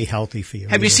it can't be healthy for you.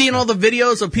 Have you seen all the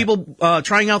videos of people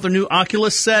trying out their new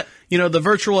Oculus set? The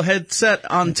virtual headset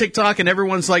on TikTok, and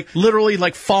everyone's literally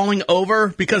falling over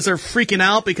because they're freaking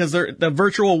out because the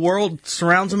virtual world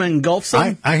surrounds them and engulfs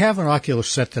them. I have an Oculus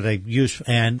set that I use,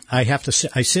 and I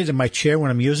sit in my chair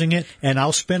when I'm using it, and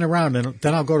I'll spin around, and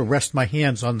then I'll go to rest my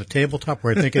hands on the tabletop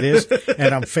where I think it is,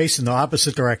 and I'm facing the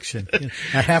opposite direction,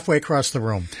 halfway across the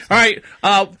room. All right,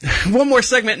 one more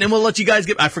segment, and then we'll let you guys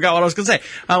I forgot what I was going to say.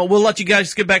 We'll let you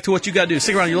guys get back to what you got to do.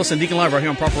 Stick around. You're listening to Deacon Live right here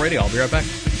on Proper Radio. I'll be right back.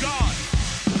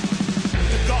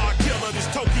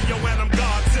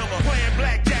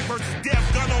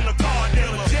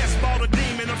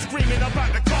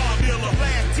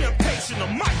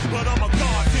 But I'm a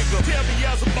God digger. Tell me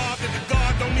as a Bob that the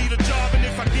God don't need a job, and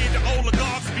if I did, the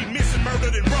oligarchs would be missing,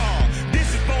 murdered, and robbed.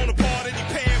 This is Bonaparte, and he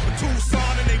paired with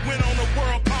Tucson, and they went on a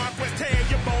world conquest, tearing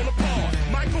your bone apart.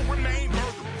 Michael remained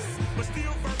murderous, but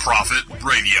still Prophet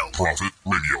Radio. Prophet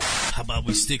Radio. How about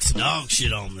we stick some dog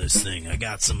shit on this thing? I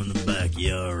got some in the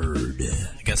backyard.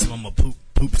 I got some on my poop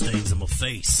stains on my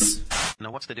face.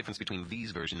 Now, what's the difference between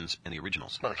these versions and the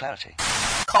originals? Well, the clarity.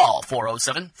 Call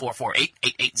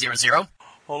 407-448-8800.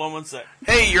 Hold on one sec.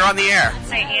 Hey, you're on the air.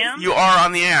 I am? You are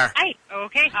on the air. Hi.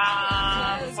 Okay.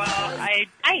 I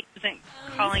wasn't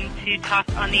calling to talk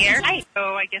on the air. Hi. So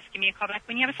I guess give me a call back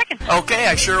when you have a second. Okay,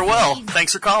 I sure will.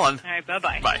 Thanks for calling. All right,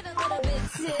 bye-bye. Bye.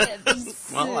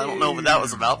 Well, I don't know what that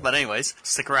was about, but anyways,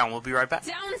 stick around. We'll be right back.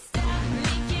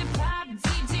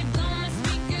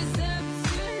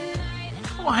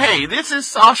 Well, hey, this is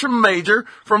Sasha Major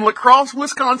from La Crosse,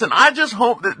 Wisconsin. I just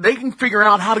hope that they can figure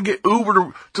out how to get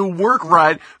Uber to work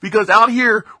right, because out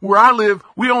here where I live,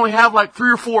 we only have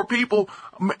 3 or 4 people.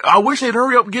 I wish they'd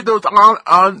hurry up and get those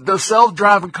on the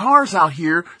self-driving cars out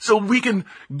here so we can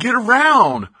get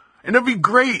around. And that'd be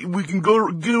great. We can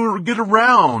go get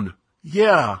around.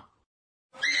 Yeah.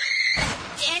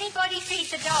 Anybody feed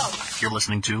the dog? You're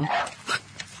listening to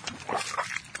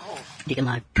Deacon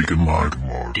Live. Deacon Live.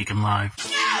 Deacon Live.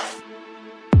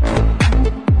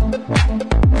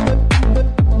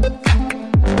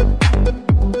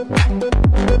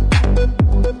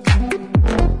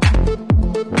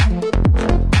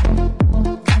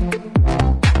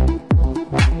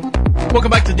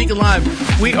 Welcome back to Deacon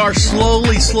Live. We are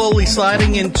slowly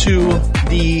sliding into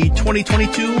the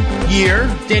 2022 year.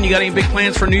 Dan, you got any big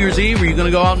plans for New Year's Eve? Are you going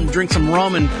to go out and drink some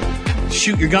rum and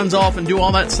shoot your guns off and do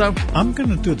all that stuff? I'm going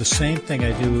to do the same thing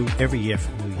I do every year for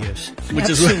New Year's. Which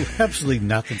is absolutely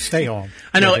nothing. Stay home.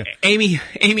 I know. Amy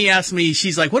asked me,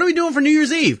 she's like, what are we doing for New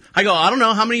Year's Eve? I go, I don't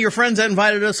know. How many of your friends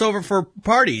invited us over for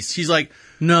parties? She's like,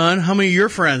 none. How many of your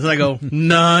friends? And I go,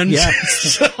 none. Yeah,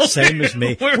 same as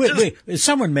me.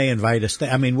 Someone may invite us.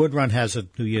 Wood Run has a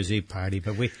New Year's Eve party,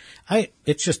 but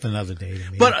it's just another day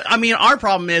to me. But, our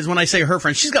problem is when I say her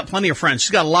friends, she's got plenty of friends.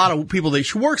 She's got a lot of people that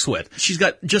she works with. She's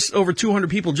got just over 200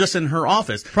 people just in her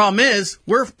office. Problem is,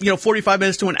 we're, 45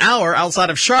 minutes to an hour outside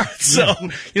of Charlotte. So,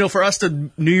 for us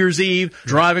to New Year's Eve,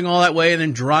 driving all that way and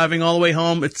then driving all the way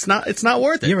home, it's not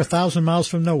worth it. You're 1,000 miles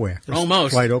from nowhere.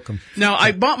 Almost. White Oakham. Now,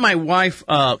 I bought my wife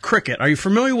Cricut. Are you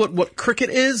familiar with what Cricut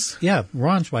is? Yeah,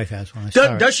 Ron's wife has one. I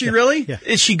saw her. Does she Yeah. really? Yeah.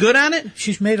 Is she good at it?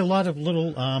 She's made a lot of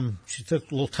little. She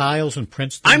took little tiles and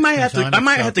prints. I might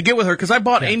have to get with her because I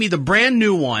bought Amy the brand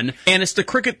new one, and it's the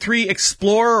Cricut 3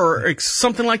 Explorer or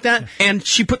something like that. And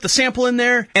she put the sample in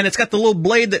there, and it's got the little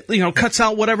blade that cuts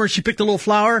out whatever. She picked a little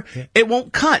flower. Yeah. It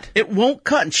won't cut.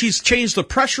 And she's changed the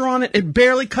pressure on it. It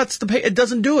barely cuts the paper. It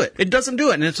doesn't do it.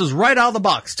 And it's just right out of the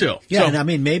box too. Yeah, so, and I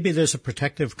mean maybe there's a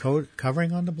protective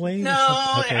covering on the blade.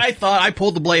 No, okay. I thought I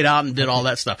pulled the blade out and did all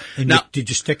that stuff. And now, did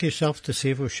you stick yourself to see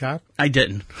if it was sharp? I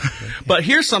didn't. Okay. But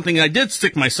here's something I did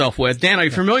stick myself with. Dan, are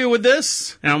you familiar with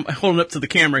this? And I'm holding up to the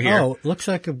camera here. Oh, it looks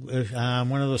like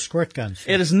one of those squirt guns.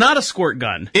 It is not a squirt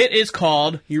gun. It is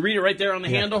called, you read it right there on the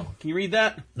handle? Can you read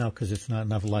that? No, because it's not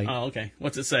enough light. Oh, okay.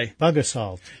 What's it say? Bug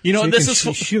assault. You know, so this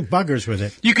you is shoot buggers with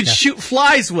it. You can shoot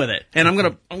flies with it. And I'm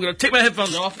gonna take my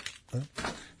headphones off.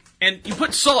 And you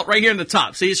put salt right here in the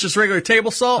top. See, it's just regular table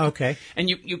salt. Okay. And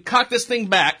you cock this thing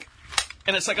back,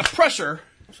 and it's like a pressure.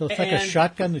 So it's like a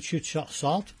shotgun that shoots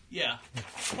salt? Yeah.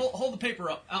 Hold the paper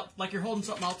up, out like you're holding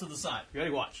something out to the side. You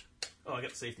ready? Watch. Oh, I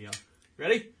got the safety on.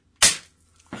 Ready?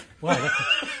 Wow.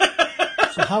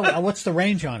 So what's the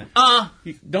range on it?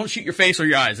 You don't shoot your face or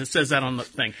your eyes. It says that on the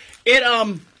thing.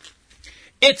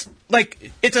 It's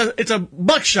a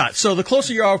buckshot. So the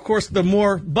closer you are, of course, the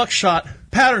more buckshot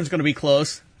pattern's going to be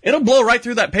close. It'll blow right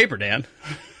through that paper, Dan.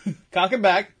 Cock it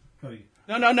back.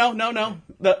 No.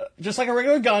 Just like a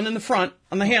regular gun in the front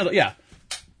on the handle. Yeah.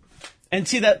 And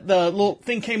see that the little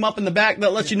thing came up in the back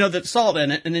that lets you know there's salt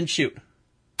in it, and then shoot.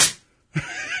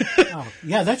 Oh,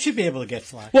 yeah, that should be able to get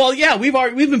fly. Well, yeah, we've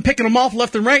been picking them off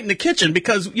left and right in the kitchen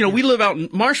because, we live out in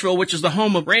Marshville, which is the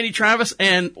home of Randy Travis,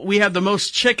 and we have the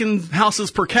most chicken houses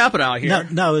per capita out here.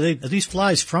 No, are these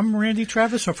flies from Randy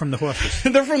Travis or from the horses?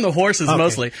 They're from the horses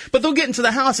mostly. But they'll get into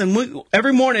the house, and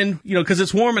every morning, because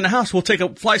it's warm in the house, we'll take a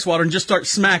fly swatter and just start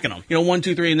smacking them. 1,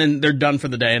 2, 3, and then they're done for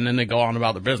the day, and then they go on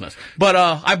about their business. But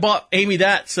I bought Amy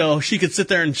that so she could sit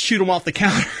there and shoot them off the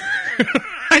counter.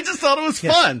 I just thought it was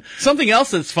fun. Something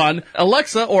else that's fun,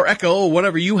 Alexa or Echo or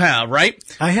whatever you have, right?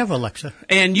 I have Alexa.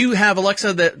 And you have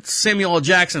Alexa that Samuel L.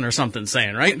 Jackson or something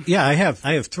saying, right? Yeah, I have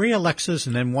 3 Alexas,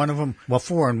 and then one of them,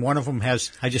 4, and one of them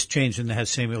I just changed and it has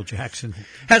Samuel Jackson.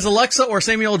 Has Alexa or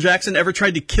Samuel L. Jackson ever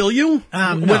tried to kill you?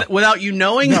 No. Without you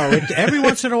knowing? No, every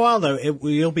once in a while, though,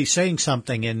 you'll be saying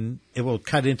something and it will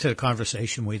cut into the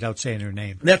conversation without saying her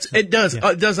name. It does.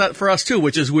 Yeah. It does that for us, too,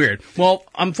 which is weird. Well,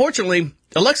 unfortunately,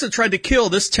 Alexa tried to kill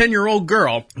this 10-year-old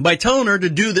girl by telling her to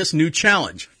do this new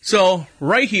challenge. So,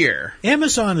 right here.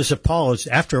 Amazon is appalled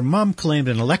after a mom claimed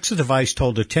an Alexa device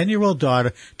told her 10-year-old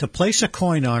daughter to place a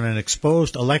coin on an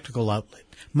exposed electrical outlet.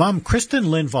 Mom Kristen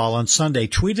Linval on Sunday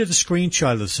tweeted a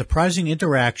screenshot of the surprising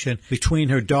interaction between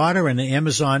her daughter and the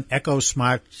Amazon Echo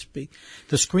Smart Speak.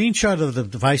 The screenshot of the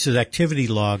device's activity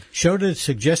log showed it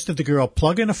suggested the girl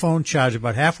plug in a phone charge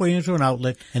about halfway into an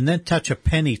outlet and then touch a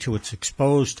penny to its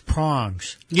exposed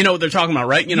prongs. You know what they're talking about,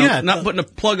 right? Not putting a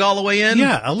plug all the way in?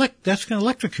 Yeah, that's going to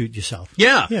electrocute yourself.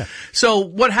 Yeah. So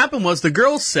what happened was the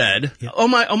girl said, oh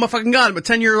my fucking God, a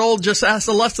 10-year-old just asked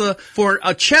Alexa for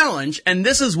a challenge, and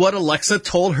this is what Alexa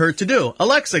told her to do.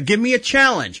 Alexa, give me a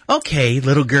challenge. Okay,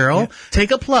 little girl,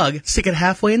 take a plug, stick it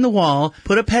halfway in the wall,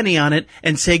 put a penny on it,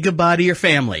 and say goodbye to your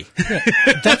family.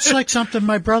 That's like something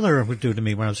my brother would do to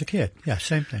me when I was a kid. Yeah,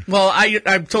 same thing. Well, I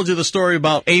told you the story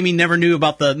about Amy never knew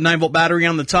about the 9-volt battery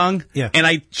on the tongue. Yeah.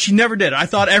 And she never did. I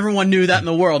thought everyone knew that in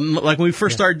the world. And like when we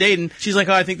first started dating, she's like,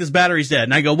 oh, I think this battery's dead.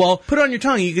 And I go, well, put it on your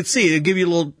tongue. You can see. It'll give you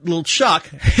a little shock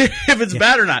if it's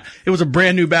bad or not. It was a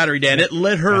brand new battery, Dan. It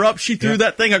lit her up. She threw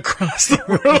that thing across the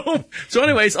room. So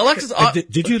anyways, Alexa's...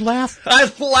 Did you laugh?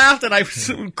 I laughed and I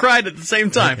cried at the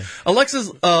same time. Okay.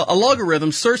 Alexa's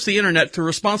algorithm searched the internet to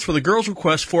response for the girl's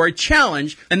request for a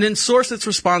challenge and then sourced its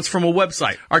response from a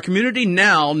website. Our community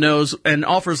now knows and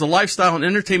offers the lifestyle and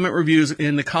entertainment reviews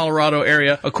in the Colorado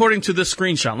area, according to this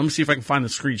screenshot. Let me see if I can find the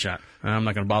screenshot. I'm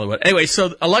not going to bother with it. Anyway,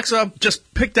 so Alexa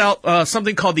just picked out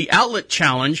something called the Outlet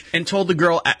Challenge and told the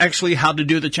girl actually how to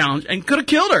do the challenge and could have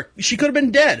killed her. She could have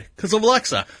been dead because of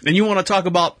Alexa. And you want to talk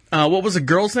about, what was the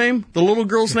girl's name? The little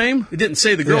girl's name? It didn't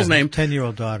say the girl's name.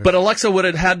 10-year-old daughter. But Alexa would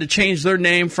have had to change their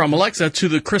name from Alexa to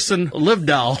the Kristen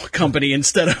Livdahl company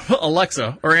instead of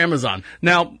Alexa or Amazon.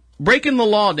 Now, breaking the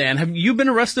law, Dan, have you been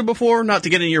arrested before? Not to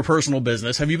get into your personal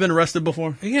business. Have you been arrested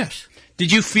before? Yes.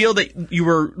 Did you feel that you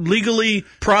were legally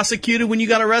prosecuted when you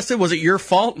got arrested? Was it your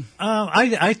fault?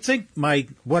 I think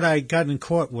what I got in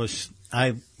court was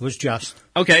just.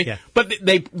 Okay. Yeah. But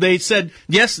they said,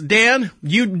 yes, Dan,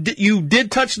 you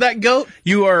did touch that goat.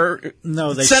 You are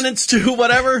sentenced to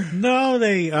whatever. No,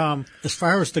 they as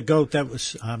far as the goat, that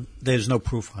was there's no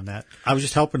proof on that. I was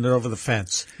just helping it over the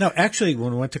fence. No, actually,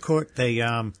 when we went to court, they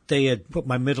had put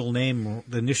my middle name,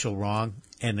 the initial wrong,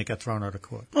 and it got thrown out of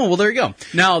court. Oh, well, there you go.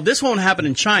 Now, this won't happen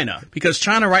in China, because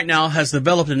China right now has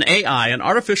developed an AI, an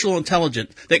artificial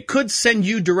intelligence, that could send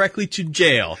you directly to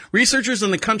jail. Researchers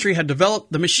in the country have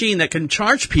developed the machine that can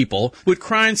charge people with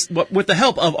crimes with the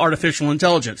help of artificial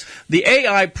intelligence. The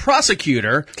AI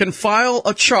prosecutor can file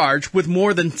a charge with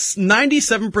more than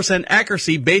 97%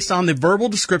 accuracy based on the verbal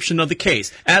description of the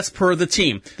case, as per the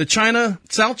team. The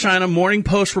South China Morning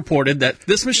Post reported that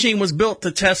this machine was built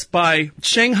to test by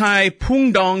Shanghai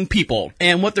Pudong people.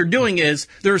 And what they're doing is,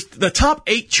 there's the top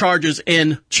 8 charges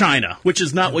in China, which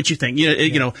is not what you think.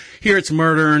 You know, here it's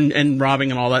murder and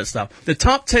robbing and all that stuff. The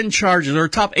top 10 charges, or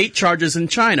top 8 charges in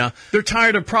China, they're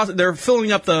tired of they're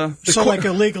filling up the so like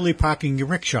illegally parking your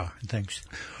rickshaw and things.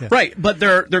 Yeah. Right, but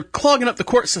they're clogging up the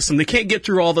court system. They can't get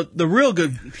through all the real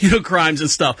good crimes and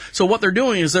stuff. So what they're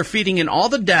doing is they're feeding in all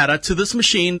the data to this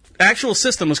machine. The actual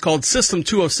system is called System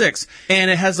 206,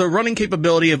 and it has a running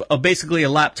capability of basically a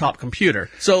laptop computer.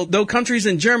 So though countries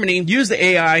in Germany use the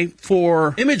AI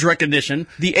for image recognition,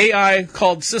 the AI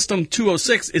called System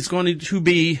 206 is going to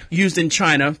be used in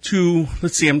China to,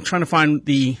 let's see, I'm trying to find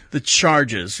the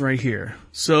charges right here.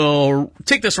 So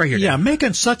take this right here. Yeah,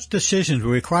 making such decisions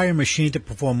will require a machine to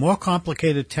perform more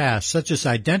complicated tasks, such as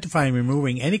identifying and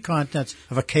removing any contents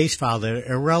of a case file that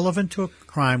are irrelevant to a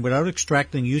crime without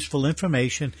extracting useful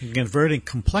information and converting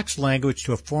complex language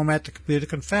to a format the computer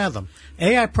can fathom.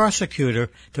 AI Prosecutor,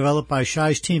 developed by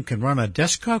Shai's team, can run a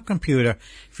desktop computer.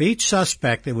 For each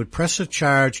suspect, it would press a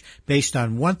charge based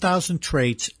on 1,000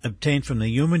 traits obtained from the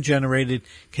human-generated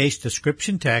case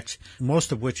description text,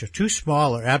 most of which are too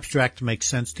small or abstract to make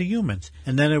sense to humans.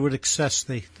 And then it would assess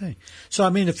the thing. So, I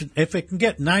mean, if it can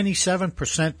get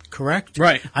 97% correct,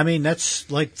 right? I mean, that's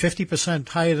like 50%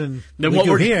 higher than what we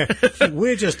do we're here.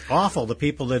 We're just awful. The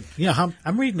people that,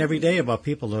 I'm reading every day about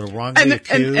people that are wrongly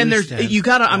accused. And there's, you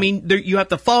gotta, I mean, you have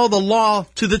to follow the law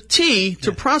to the T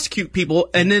to prosecute people,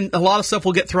 and then a lot of stuff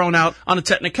will get thrown out on a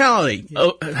technicality.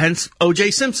 Hence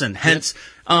O.J. Simpson. Hence.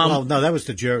 Well, no, that was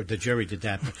the jury. The jury did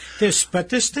that. But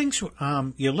this thing's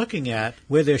you're looking at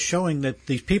where they're showing that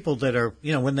these people that are,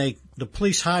 when the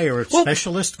police hire a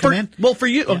specialist come in. Well, for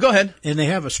you, go ahead. And they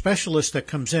have a specialist that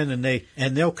comes in,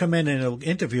 and they'll come in and they'll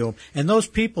interview them, and those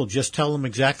people just tell them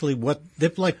exactly what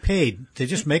they're like paid. They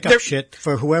just make up shit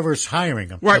for whoever's hiring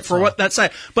them. Right, for what that's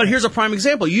like. But here's a prime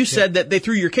example. You said that they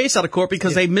threw your case out of court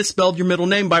because they misspelled your middle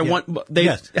name by one. They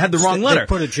had the wrong letter. They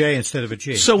put a J instead of a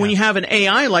G. So when you have an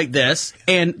AI like this,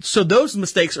 and so those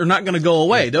mistakes are not going to go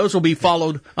away. Those will be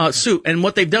followed suit. And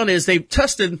what they've done is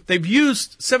they've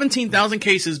used 17,000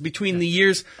 cases between the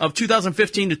years of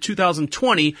 2015 to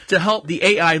 2020 to help the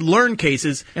AI learn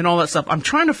cases and all that stuff. I'm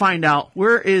trying to find out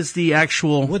where is the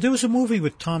actual. Well, there was a movie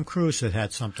with Tom Cruise that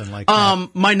had something like that.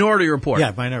 Minority Report.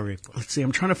 Yeah, Minority Report. Let's see.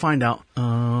 I'm trying to find out.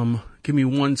 Give me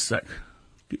one sec.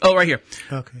 Oh, right here.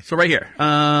 Okay. So right here.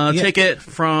 Take it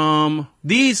from,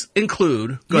 these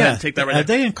include, go ahead, take that right there.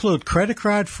 They include credit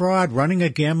card fraud, running a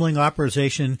gambling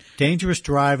operation, dangerous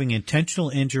driving, intentional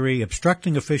injury,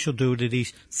 obstructing official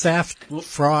duties, theft,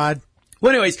 fraud.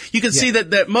 Well, anyways, you can see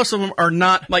that most of them are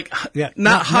not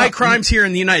not high crimes here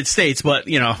in the United States, but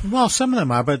Well, some of them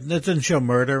are, but it doesn't show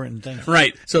murder and things.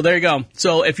 Right. So there you go.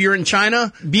 So if you're in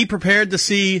China, be prepared to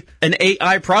see an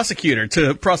AI prosecutor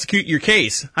to prosecute your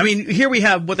case. I mean, here we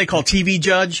have what they call TV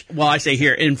judge. Well, I say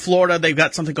here in Florida, they've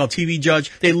got something called TV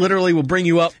judge. They literally will bring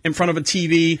you up in front of a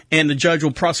TV, and the judge will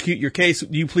prosecute your case.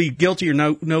 You plead guilty or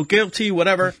no guilty,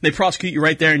 whatever. They prosecute you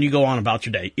right there, and you go on about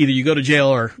your day. Either you go to jail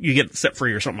or you get set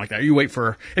free or something like that. You wait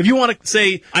for, if you want to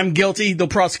say I'm guilty, they'll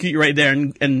prosecute you right there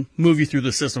and move you through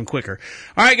the system quicker.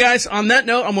 All right, guys, on that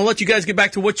note, I'm going to let you guys get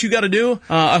back to what you got to do.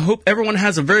 I hope everyone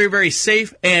has a very, very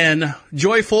safe and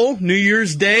joyful New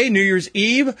Year's Day, New Year's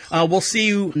Eve. We'll see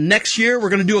you next year. We're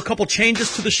going to do a couple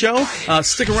changes to the show.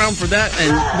 Stick around for that,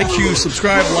 and make sure you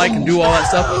subscribe, like, and do all that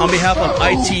stuff. On behalf of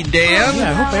IT Dan.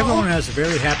 Yeah, I hope everyone has a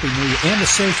very happy New Year and a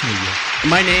safe New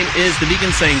Year. My name is The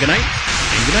Deacon, saying goodnight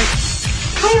and goodnight.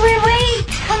 Wait,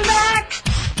 come back.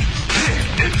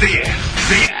 This is the end.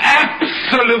 The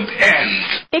absolute end.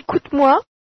 Écoute-moi.